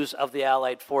news of the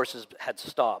Allied forces had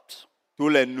stopped.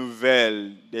 Toutes les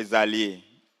nouvelles des Alliés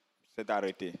s'est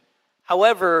arrêtées.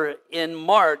 However, in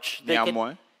March,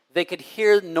 Néanmoins, they could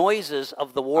hear noises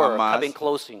of the war En mars, coming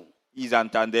closing. ils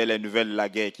entendaient les nouvelles de la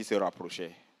guerre qui se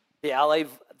rapprochaient.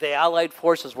 The the Allied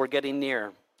forces were getting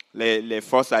near. Les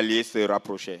forces alliées se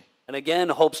rapprochaient. And again,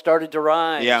 hope started to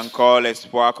rise. Et encore,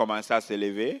 l'espoir commençait à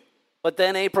s'élever. But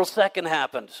then April 2nd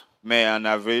happened, Mais en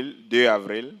avril, 2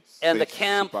 avril, and the ce qui se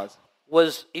camp passe.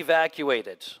 was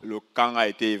evacuated. Le camp a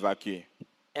été évacué.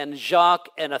 And Jacques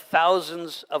and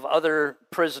thousands of other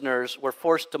prisoners were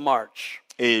forced to march.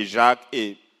 Et Jacques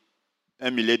et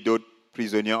 1 millier d'autres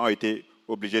prisonniers ont été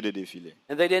obligés de défiler.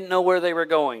 And they didn't know where they were Ils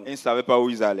going. ne savaient pas où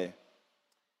ils allaient.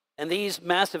 And these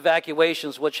mass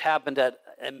evacuations, which happened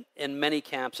in many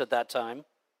camps at that time,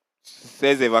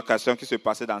 Ces évacuations qui se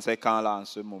passaient dans ces camps-là en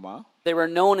ce moment, they were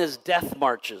known as death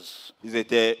marches. ils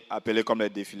étaient appelés comme les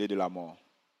défilés de la mort.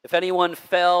 If anyone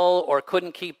fell or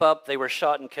couldn't keep up, they were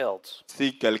shot and killed.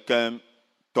 Si quelqu'un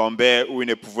tombait ou il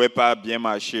ne pouvait pas bien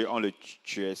marcher, on le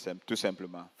tuait tout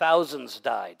simplement. Thousands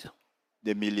died.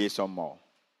 Des milliers sont morts.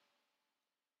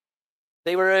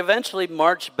 They were eventually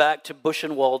marched back to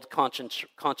Buchenwald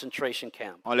concentration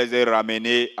camp. On les a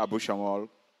ramenés à Buchenwald,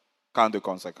 camp de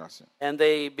consécration. And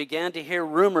they began to hear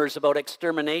rumors about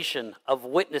extermination of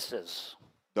witnesses.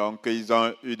 Donc, ils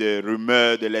ont eu des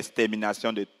rumeurs de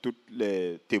l'extermination de tous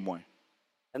les témoins.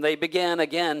 And they began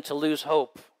again to lose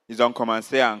hope. Ils ont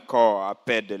commencé encore à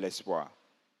perdre de l'espoir.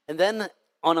 And then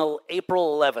on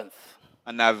April 11th,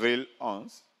 En avril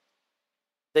 11,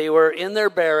 they were in their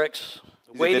barracks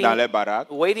ils étaient dans les baraques,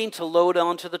 waiting to load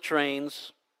onto the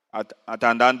trains,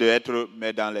 attendant d'être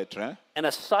mis dans les trains. and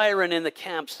a siren in the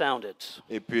camp sounded.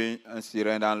 Et puis, un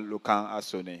sirène dans le camp a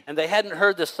sonné. And they hadn't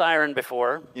heard the siren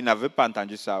before, Ils n'avaient pas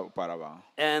entendu ça auparavant.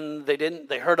 and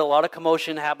they heard a lot of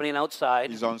commotion happening outside,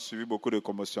 Ils ont suivi beaucoup de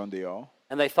commotion dehors.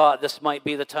 and they thought this might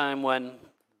be the time when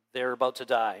they're about to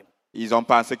die. Ils ont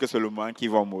pensé que c'est le moment qu'ils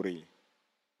vont mourir.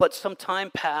 But some time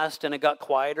passed, and it got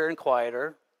quieter and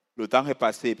quieter, Le temps est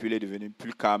passé et puis il est devenu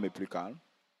plus calme et plus calme.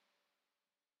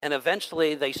 and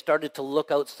eventually they started to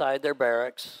look outside their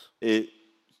barracks, Et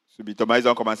subitement, ils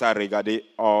ont commencé à regarder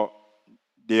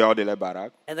dehors de la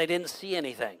baraque. and they didn't see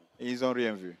anything. Et ils n'ont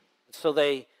rien vu. So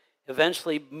they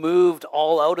eventually moved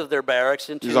all out of their barracks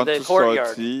into Ils ont the tous courtyard,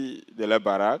 sorti de la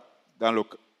baraque dans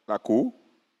la cour.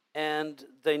 and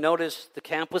they noticed the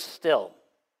camp was still.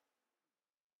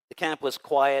 The camp was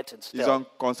quiet and Ils still. ont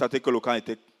constaté que le camp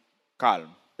était calme.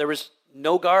 There was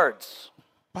no guards.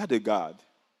 Pas de garde.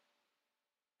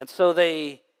 And so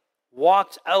they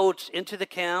walked out into the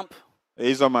camp. Et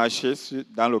ils ont marché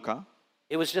dans le camp.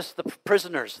 It was just the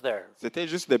prisoners there. C'était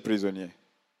juste des prisonniers.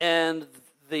 And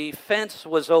the fence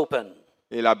was open.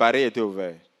 Et la barrière était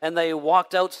ouverte. And they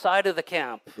walked outside of the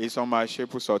camp. Et ils sont marchés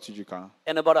pour sortir du camp.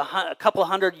 And about a couple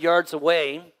hundred yards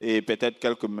away, Et peut-être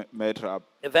quelques mètres,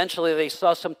 eventually they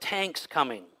saw some tanks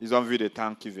coming. ils ont vu des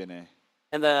tanks qui venaient.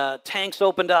 And the tanks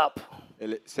opened up.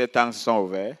 Et ces tanks sont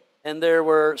ouverts. And there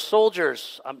were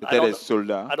soldiers. C'était des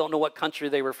soldats. I don't know what country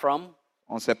they were from,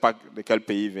 On ne sait pas de quel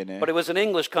pays ils venaient. but it was an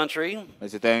English country Mais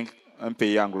c'était un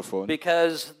pays anglophone.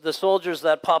 because the soldiers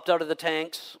that popped out of the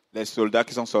tanks, Les soldats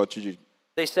qui sont sortis du...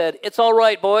 they said, "It's all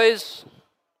right, boys.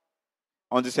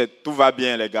 On dit, tout va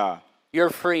bien les gars. You're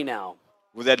free now."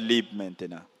 Vous êtes libres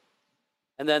maintenant.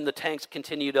 And then the tanks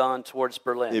continued on towards Et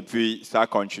Berlin. puis ça a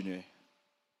continué.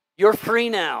 You're free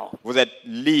now. Vous êtes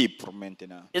libres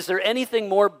maintenant. Is there anything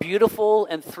more beautiful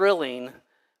and thrilling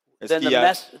Est-ce than qu'il y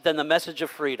a, than the message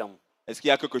of freedom? est-ce qu'il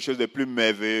y a quelque chose de plus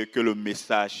merveilleux que le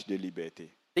message de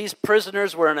liberté? These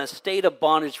prisoners were in a state of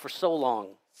bondage for so long,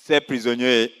 Ces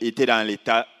prisonniers étaient dans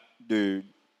l'état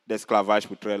d'esclavage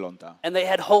pour très longtemps. and they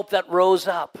had hope that rose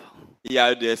up, Il y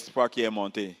a de l'espoir qui est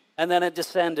monté. and then it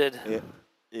descended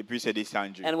Et puis c'est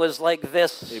descendu. and was like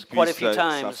this Et puis quite a few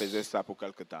ça times. faisait ça pour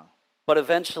quelque temps. But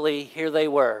eventually, here they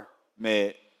were.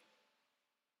 Mais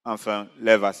enfin,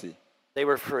 les voici. They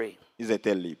were free. Ils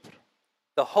étaient libres.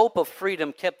 The hope of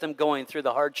freedom kept them going through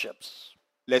the hardships.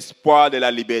 L'espoir de la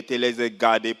liberté les a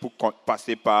gardés pour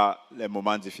passer par les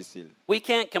moments difficiles. We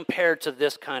can't compare to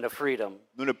this kind of freedom.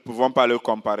 Nous ne pouvons pas le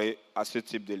comparer à ce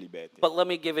type de liberté. But let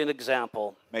me give you an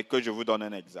example. Mais que je vous donne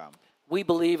un exemple. We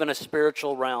believe in a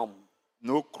spiritual realm.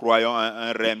 Nous croyons en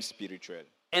un règne spirituel.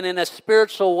 And in a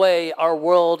spiritual way, our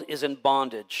world is in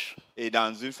bondage. Et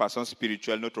dans une façon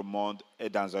spirituelle, notre monde est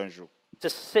dans un joug. To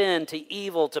sin, to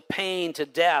evil, to pain, to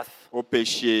death. Au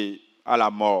péché, à la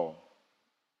mort,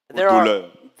 aux There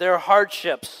douleurs. are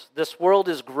hardships. This world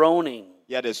is groaning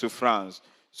Il y a des souffrances.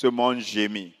 Ce monde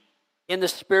gémit in the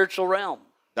spiritual realm.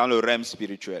 dans le règne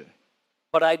spirituel.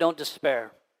 But I don't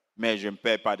despair. Mais je ne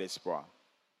perds pas d'espoir.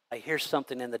 I hear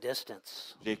something in the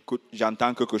distance.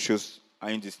 J'entends quelque chose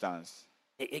à une distance.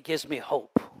 It gives me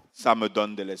hope. Ça me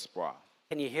donne de l'espoir.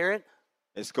 Can you hear it?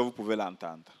 Est-ce que vous pouvez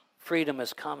l'entendre? Freedom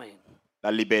is coming.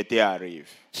 La liberté arrive.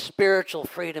 Spiritual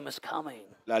freedom is coming.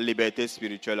 La liberté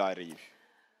spirituelle arrive.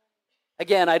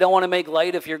 Again, I don't want to make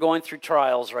light if you're going through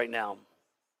trials right now.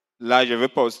 Là, je veux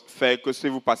pas faire que si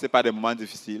vous passez par des moments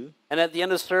difficiles, And at the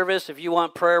end of the service, if you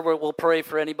want prayer, we'll pray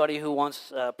for anybody who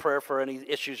wants prayer for any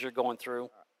issues you're going through.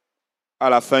 à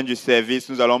la fin du service,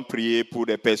 nous allons prier pour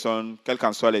des personnes, quelles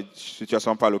qu'en soient les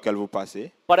situations par lesquelles vous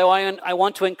passez. But I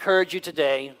want to encourage you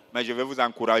today, Mais je vais vous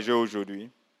encourager aujourd'hui.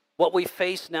 what we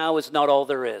face now is not all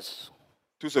there is.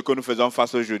 Tout ce que nous faisons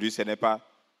face aujourd'hui, ce n'est pas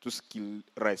tout ce qu'il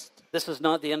reste. This is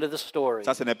not the end of the story.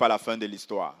 Ça, ce n'est pas la fin de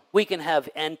l'histoire. We can have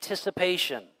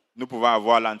anticipation Nous pouvons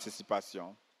avoir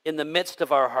l'anticipation in the midst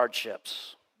of our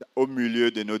hardships. au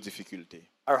milieu de nos difficultés.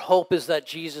 Our hope is that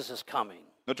Jesus is coming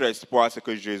Notre espoir, c'est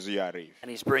que Jésus arrive and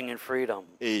he's bringing freedom.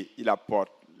 et il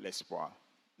apporte l'espoir,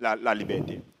 la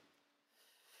liberté.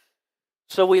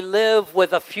 So we live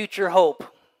with a future hope.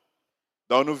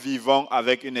 Donc nous vivons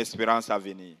avec une espérance à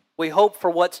venir. We hope for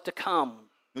what's to come.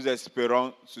 Nous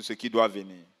espérons sur ce qui doit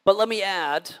venir. But let me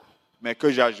add Mais que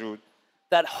j'ajoute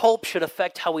that hope should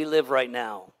affect how we live right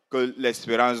now. que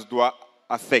l'espérance doit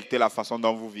affecter la façon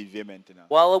dont vous vivez maintenant.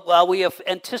 While we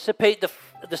anticipate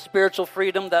the spiritual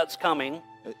freedom that's coming,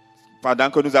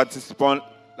 Pendant que nous anticipons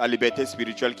la liberté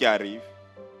spirituelle qui arrive,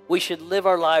 we should live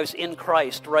our lives in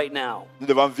Christ right now, nous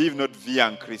devons vivre notre vie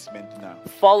en Christ maintenant,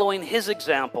 following his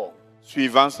example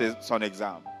suivant son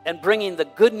exemple and bringing the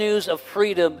good news of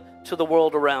freedom to the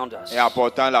world around us. et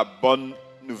apportant la bonne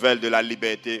nouvelle de la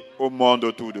liberté au monde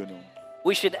autour de nous.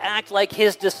 We should act like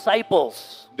his disciples,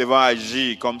 Nous devons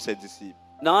agir comme ses disciples,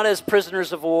 not as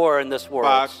prisoners of war in this pas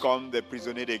world. comme des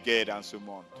prisonniers de guerre dans ce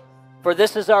monde. For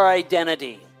this is our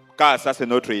identity. Car ça, c'est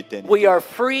notre éternité. We are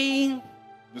free,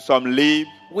 Nous sommes libres,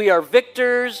 we are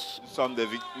victors, nous sommes,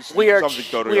 we are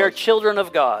victorieux, children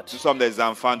of God. nous sommes des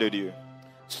enfants de Dieu.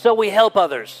 So we help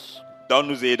others. Donc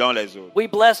nous aidons les autres, We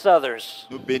bless others.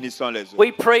 nous bénissons les autres,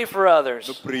 We pray for nous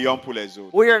others. prions pour les autres.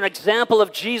 We are an example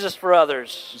of Jesus for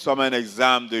others Nous sommes un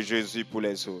exemple de Jésus pour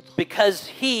les autres. because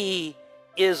he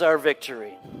is our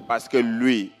victory. Parce que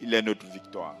lui, il est notre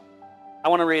victoire. I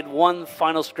want to read one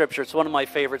final scripture. It's one of my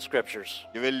favorite scriptures.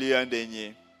 Je vais lire un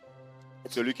dernier,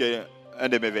 celui qui est un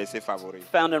de mes versets favoris.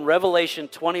 Found in Revelation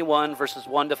 21, verses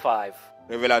 1 to 5.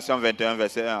 Révélation 21,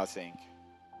 verset 1 à 5.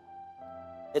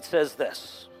 It says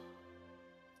this.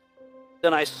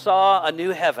 Then I saw a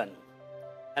new heaven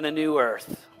and a new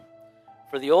earth.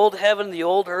 For the old heaven and the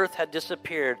old earth had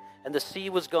disappeared, and the sea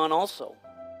was gone also.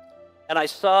 And I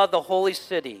saw the holy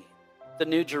city, the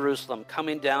new Jerusalem,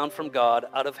 coming down from God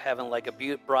out of heaven like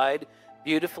a bride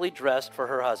beautifully dressed for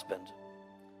her husband.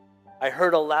 I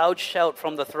heard a loud shout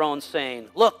from the throne saying,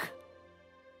 "Look,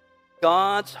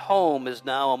 God's home is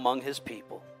now among his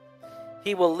people.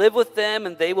 He will live with them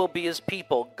and they will be his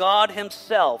people. God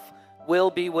himself will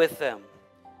be with them.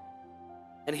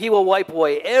 And he will wipe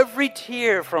away every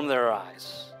tear from their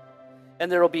eyes.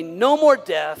 And there will be no more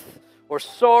death or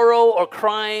sorrow or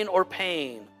crying or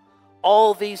pain.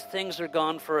 All these things are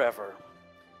gone forever."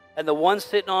 And the one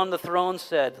sitting on the throne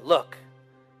said, "Look,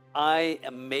 I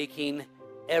am making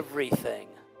everything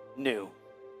new."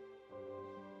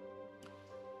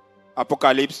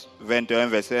 Apocalypse 21,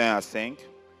 verset 1 à 5.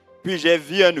 Puis j'ai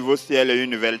vu un nouveau ciel et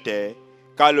une nouvelle terre,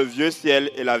 car le vieux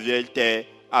ciel et la vieille terre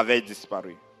avaient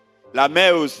disparu. La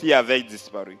mer aussi avait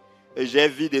disparu. Et j'ai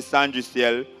vu descendre du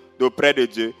ciel, d'auprès de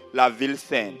Dieu, la ville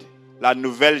sainte, la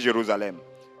nouvelle Jérusalem,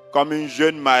 comme une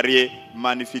jeune mariée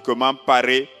magnifiquement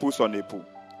parée pour son époux.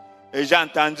 Et j'ai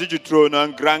entendu du trône un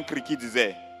grand cri qui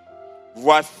disait,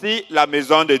 "Voici la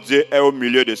maison de Dieu est au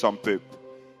milieu de son peuple.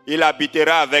 Il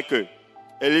habitera avec eux,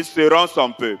 et ils seront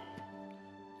son peuple.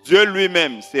 Dieu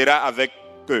lui-même sera avec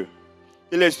eux.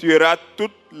 Il essuiera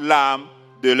toute larme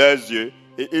de leurs yeux,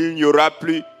 et il n'y aura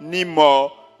plus ni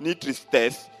mort, ni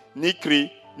tristesse, ni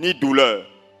cri, ni douleur.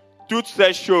 Toutes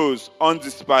ces choses ont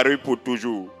disparu pour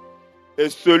toujours. Et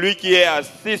celui qui est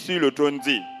assis sur le trône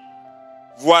dit,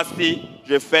 voici,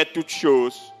 je fais toutes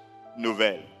choses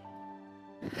nouvelles.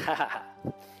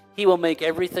 He will make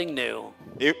everything new.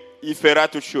 Et il fera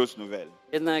toutes choses nouvelles.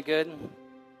 Isn't that good?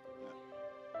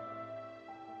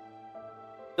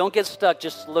 Don't get stuck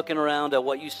just looking around at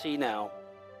what you see now.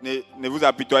 Ne vous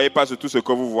apitoyez pas sur tout ce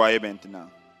que vous voyez maintenant.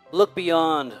 Look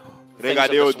beyond things of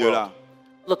Regardez this au-delà. world.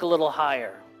 Look a little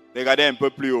higher. Regardez un peu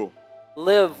plus haut.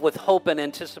 Live with hope and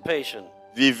anticipation.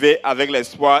 Vivez avec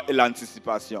l'espoir et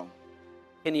l'anticipation.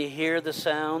 Can you hear the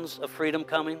sounds of freedom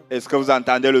coming? Est-ce que vous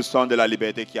entendez le son de la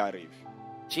liberté qui arrive?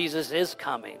 Jesus is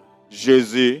coming,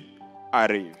 Jésus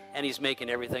arrive and he's making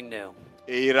everything new.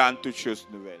 et il rend toutes choses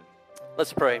nouvelles.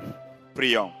 Let's pray.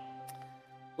 Prions.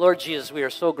 Lord Jesus, we are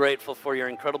so grateful for your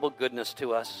incredible goodness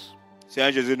to us.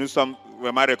 Seigneur Jésus, nous sommes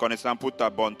vraiment reconnaissants pour ta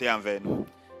bonté envers nous.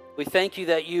 We thank you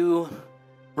that you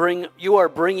are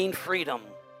bringing freedom.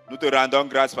 Nous te rendons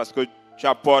grâce parce que tu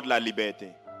apportes la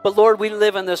liberté. But Lord, we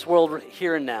live in this world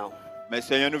here and now. Mais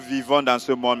Seigneur, nous vivons dans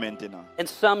ce monde maintenant. And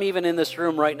some even in this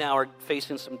room right now are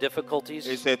facing some difficulties.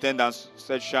 Et certains dans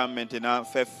cette chambre maintenant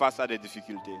font face à des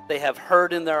difficultés. They have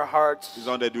hurt in their hearts. Ils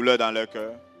ont des douleurs dans leur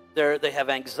cœur. They have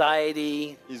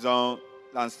anxiety, Ils ont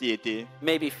l'anxiété,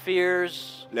 maybe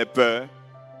fears. les peurs.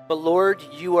 But Lord,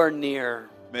 you are near.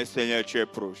 Mais Seigneur, tu es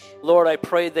proche. Lord, I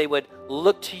pray they would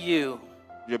look to you.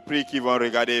 Je prie qu'ils vont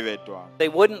regarder vers toi. They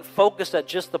wouldn't focus at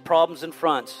just the problems in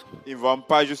front. Ils ne vont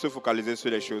pas juste se focaliser sur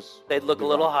les choses. They'd look a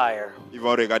little higher Ils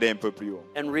vont regarder un peu plus haut.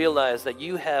 and realize that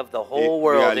you have the Et whole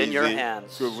world in your réaliser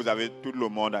hands. que vous avez tout le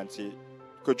monde entier,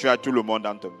 que tu as tout le monde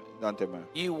dans tes mains.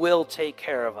 You will take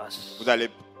care of us.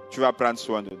 Tu vas prendre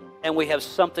soin de nous. And we have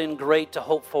something great to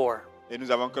hope for, Et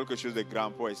nous avons quelque chose de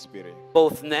grand pour espérer.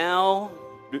 both now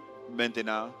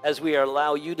Maintenant, as we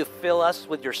allow you to fill us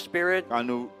with your spirit quand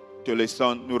nous te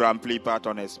laissons nous remplir par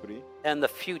ton esprit and the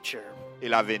future et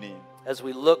l'avenir, as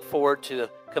we look forward to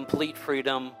complete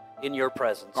freedom in your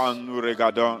presence. quand nous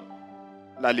regardons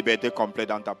la liberté complète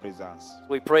dans ta présence.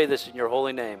 We pray this in your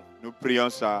holy name. Nous prions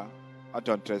ça à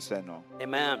ton très saint nom.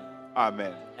 Amen.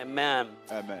 Amen. Amen.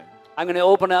 Amen. I'm going to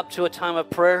open up to a time of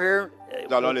prayer here.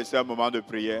 Nous allons laisser un moment de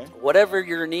prière. Whatever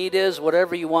your need is,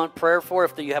 whatever you want prayer for,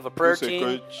 if you have a prayer Tout ce team,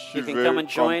 que tu you can veux come and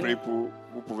qu'on prie join. pour,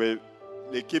 vous pouvez,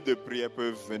 l'équipe de prière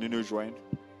peut venir nous joindre.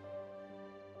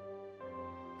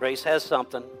 Grace has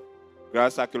something.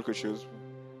 Grâce à quelque chose.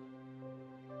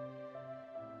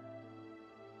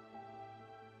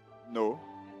 Non.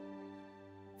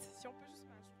 Si on peut juste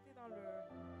m'ajouter dans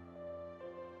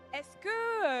le... Est-ce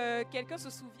que quelqu'un se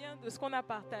souvient de ce qu'on a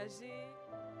partagé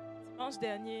dimanche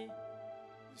dernier?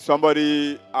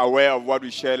 Somebody aware of what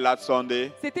we shared last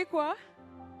Sunday? C'était quoi?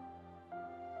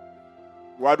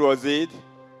 What was it?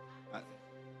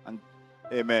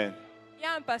 Amen. Il y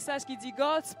a un passage qui dit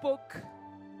God spoke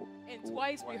and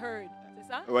twice we heard. C'est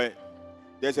ça? Ouais.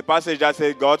 There's a passage that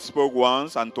says God spoke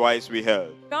once and twice we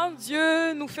heard. Quand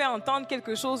Dieu nous fait entendre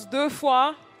quelque chose deux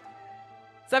fois,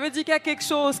 ça veut dire qu'il y a quelque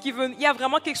chose qui veut, il y a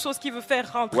vraiment quelque chose qui veut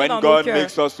faire rentrer When dans nos God cœurs.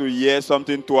 makes us to hear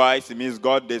something twice, it means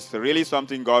there's really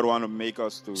something God wants to make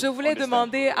us to Je voulais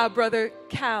understand. demander à Brother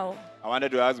Cal, I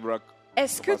wanted to ask Brock,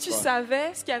 est-ce que tu Pastor.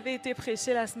 savais ce qui avait été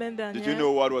prêché la semaine did you dernière?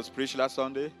 know what was preached last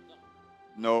Sunday?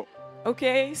 No.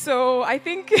 Okay, so I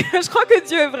think, je crois que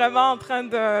Dieu est vraiment en train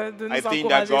de nous I think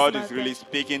that encourager God ce is matin. really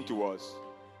speaking to us.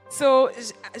 So,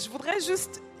 je voudrais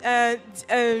juste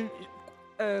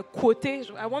quoter,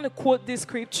 I want to quote this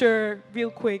scripture real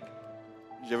quick.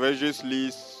 Je vais juste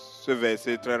lire ce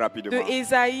verset très De rapidement.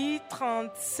 Ésaïe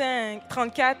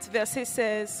 34, verset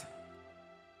 16.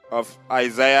 Of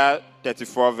Isaiah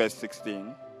 34, verse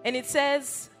 16. And it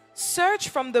says, search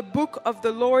from the book of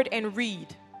the Lord and read.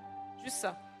 Juste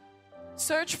ça.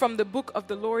 Search from the book of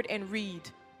the Lord and read.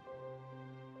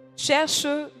 Cherche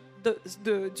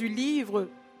du livre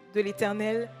de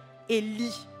l'Éternel et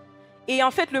lis. Et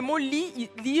en fait, le mot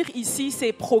lire ici,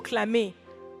 c'est proclamer.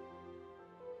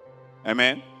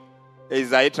 Amen.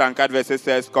 Isaïe 34, verset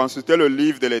 16. Consultez le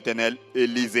livre de l'Éternel et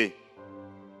lisez.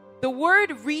 The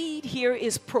word read here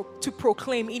is to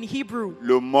proclaim in Hebrew.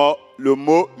 Le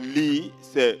mot lire,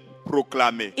 c'est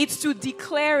proclamer. It's to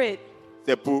declare it.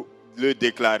 C'est pour le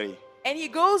déclarer. And he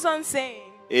goes on saying,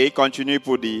 Et il continue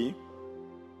pour dire,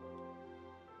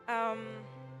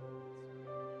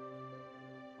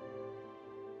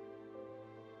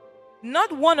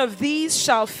 not one of these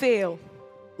shall fail.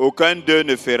 aucun d'eux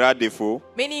ne fera défaut.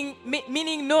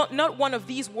 Meaning not one of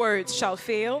these words shall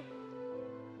fail.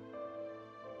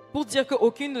 Pour dire que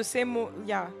aucune de ces mots,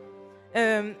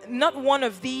 not one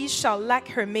of these shall lack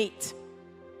her mate.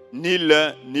 Ni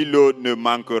l'un ni l'autre ne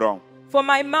manqueront. For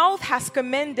my mouth has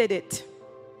commanded it.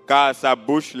 Car sa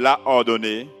bouche l'a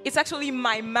ordonné. It's actually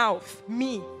my mouth,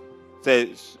 me. C'est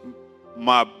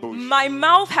ma bouche. My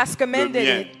mouth has commanded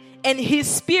mien. it, and his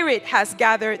spirit has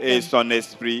gathered Et them. son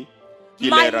esprit qui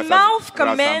My les mouth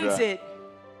commands rassemblera. it,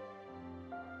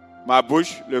 Ma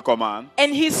bouche le commande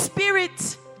and his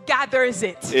spirit gathers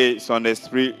it. et son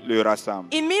esprit le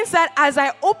rassemble. It means that as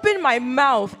I open my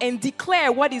mouth and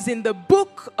declare what is in the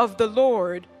book of the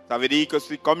Lord, Ça veut dire que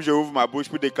comme je ouvre ma bouche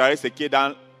pour déclarer ce qui est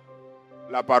dans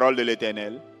la parole de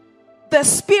l'Éternel, the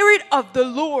spirit of the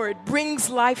Lord brings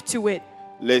life to it.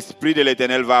 l'esprit de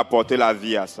l'Éternel va apporter la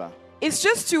vie à ça. It's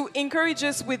just to encourage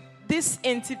us with this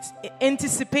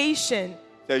anticipation.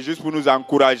 C'est juste pour nous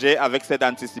encourager avec cette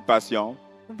anticipation.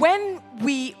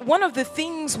 One of the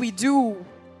things we do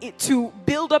to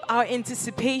build up our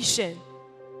anticipation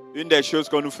Une des choses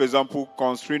que nous faisons pour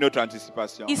construire notre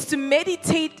anticipation, is to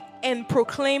meditate and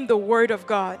proclaim the word of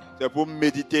God. c'est pour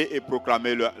méditer et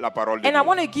proclamer la parole de And I Dieu.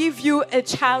 want to give you a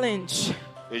challenge.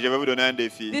 Et je vais vous donner un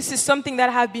défi. This is something that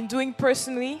I have been doing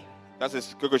personally. Ça,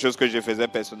 c'est quelque chose que je faisais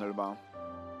personnellement.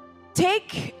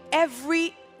 Take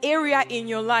every area in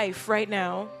your life right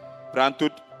now Prends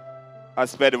tout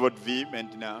aspect de votre vie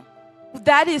maintenant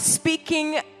that is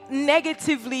speaking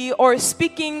negatively or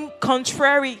speaking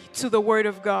contrary to the word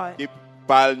of God. qui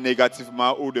parle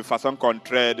négativement ou de façon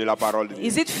contraire de la parole de Dieu.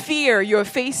 Is it fear you're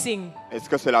facing? Est-ce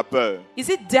que c'est la peur? Is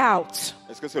it doubt?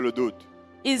 Est-ce que c'est le doute?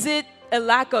 Is it a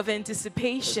lack of Est-ce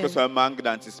anticipation? que c'est un manque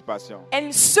d'anticipation?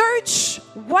 And search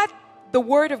what the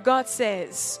word of God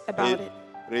says about it.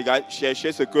 Regarde,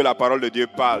 cherchez ce que la parole de Dieu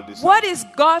parle de ça. What is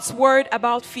God's word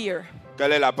about fear?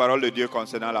 Quelle est la parole de Dieu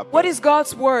concernant la peur? What is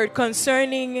God's word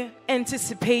concerning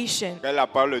anticipation? Quelle est la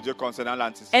parole de Dieu concernant And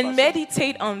l'anticipation?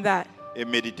 meditate on that. Et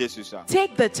méditez sur ça.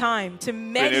 Take the time to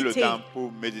Prenez le meditate temps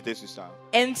pour méditer sur ça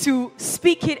and to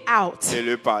speak it out. et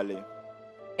le parler.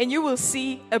 And you will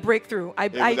see a breakthrough. I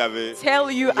avez- tell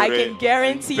you, Vous I aurez can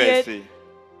guarantee une it. percée.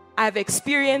 I've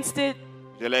experienced it.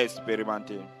 Je l'ai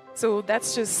expérimenté. So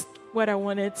that's just what I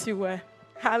wanted to.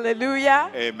 Hallelujah.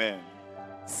 Amen.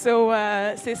 So,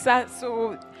 c'est ça.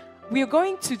 So, we're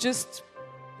going to just,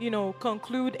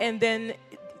 conclude, and then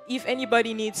if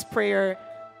anybody needs prayer,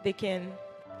 they can.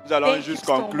 Nous allons Thank juste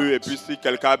you so conclure et much. puis si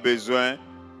quelqu'un a besoin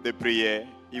de prière,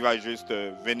 il va juste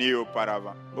venir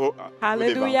auparavant.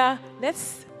 Hallelujah.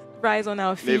 Let's rise on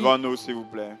our feet. Levons-nous s'il vous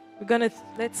plaît.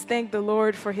 Let's thank the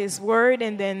Lord for His word,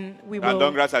 and then we Rendons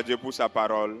will. grâce à Dieu pour sa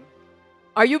parole.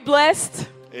 Are you blessed?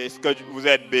 Est-ce que vous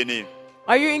êtes bénis?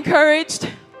 Are you encouraged?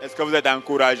 Est-ce que vous êtes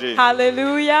encouragés?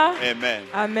 Hallelujah. Amen.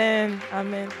 Amen.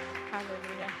 Amen.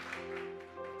 Hallelujah.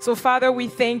 So, Father, we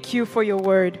thank you for your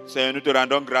word. Seigneur, nous te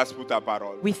rendons grâce pour ta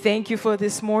parole. We thank you for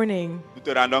this morning. Nous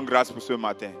te rendons grâce pour ce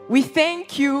matin. We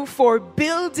thank you for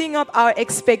building up our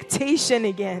expectation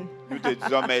again. Nous te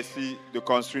disons merci de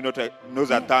construire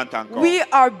nos attentes encore. We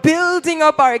are building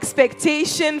up our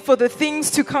expectation for the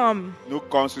things to come. Nous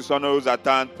construisons nos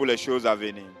attentes pour les choses à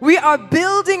venir. We are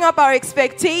building up our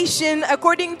expectation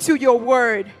according to your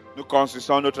word. Nous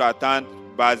construisons notre attente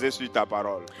basée sur ta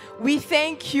parole. We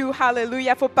thank you,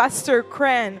 hallelujah, for Pastor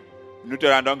Krahn. Nous te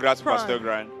rendons grâce, Krahn. Pasteur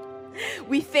Krahn.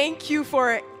 We thank you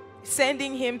for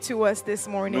sending him to us this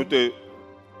Nous morning. te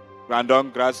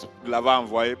rendons grâce de l'avoir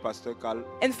envoyé, Pasteur Cal.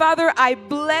 And Father, I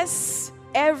bless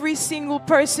every single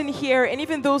person here, and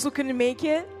even those who couldn't make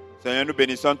it. Seigneur, nous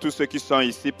bénissons tous ceux qui sont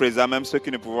ici présents, même ceux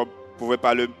qui ne pouvaient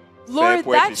pas le Lord, faire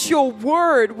pour être that ici. your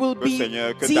word will Que be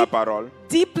Seigneur, que ta parole,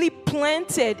 deeply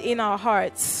planted in our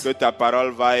hearts. que ta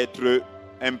parole va être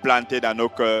implantée dans nos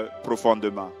cœurs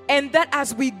profondément. And that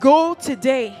as we go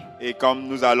today, Et comme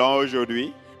nous allons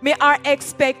aujourd'hui, may our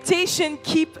expectation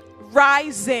keep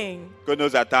rising. que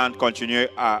nos attentes continuent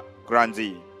à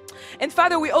grandir. And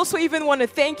Father, we also even want to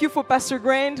thank you for Pastor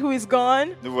Grant, who is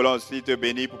gone Nous voulons aussi te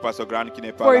bénir pour Pasteur Grand qui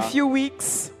n'est pas for a là, few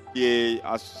weeks. qui est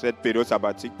à cette période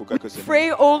sabbatique pour quelques semaines.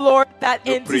 Pray, oh Lord, that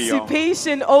Nous prions.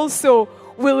 anticipation also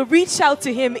will reach out to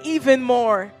him even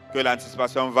more. Que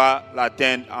l'anticipation va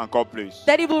l'atteindre encore plus.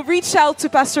 That it will reach out to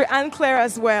Pastor Anne-Claire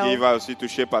as Qui well. va aussi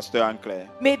toucher Pasteur Anne-Claire.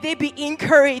 May they be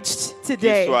encouraged Qu'il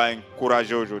today. soit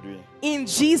encouragé aujourd'hui. In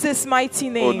Jesus' mighty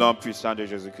Au name. nom puissant de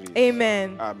Jésus-Christ.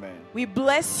 Amen. Amen. We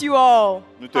bless you all.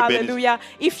 Nous te Hallelujah.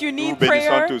 If you Nous vous need bénissons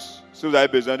prayer, tous. Si vous avez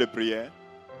besoin de prière,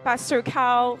 Pastor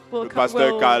Cal will le come.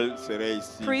 Pasteur Cal serait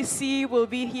ici. Prissy will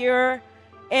be here.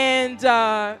 And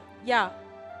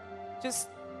just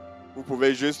Vous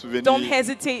pouvez juste venir don't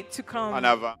hesitate to come. en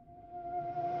avant.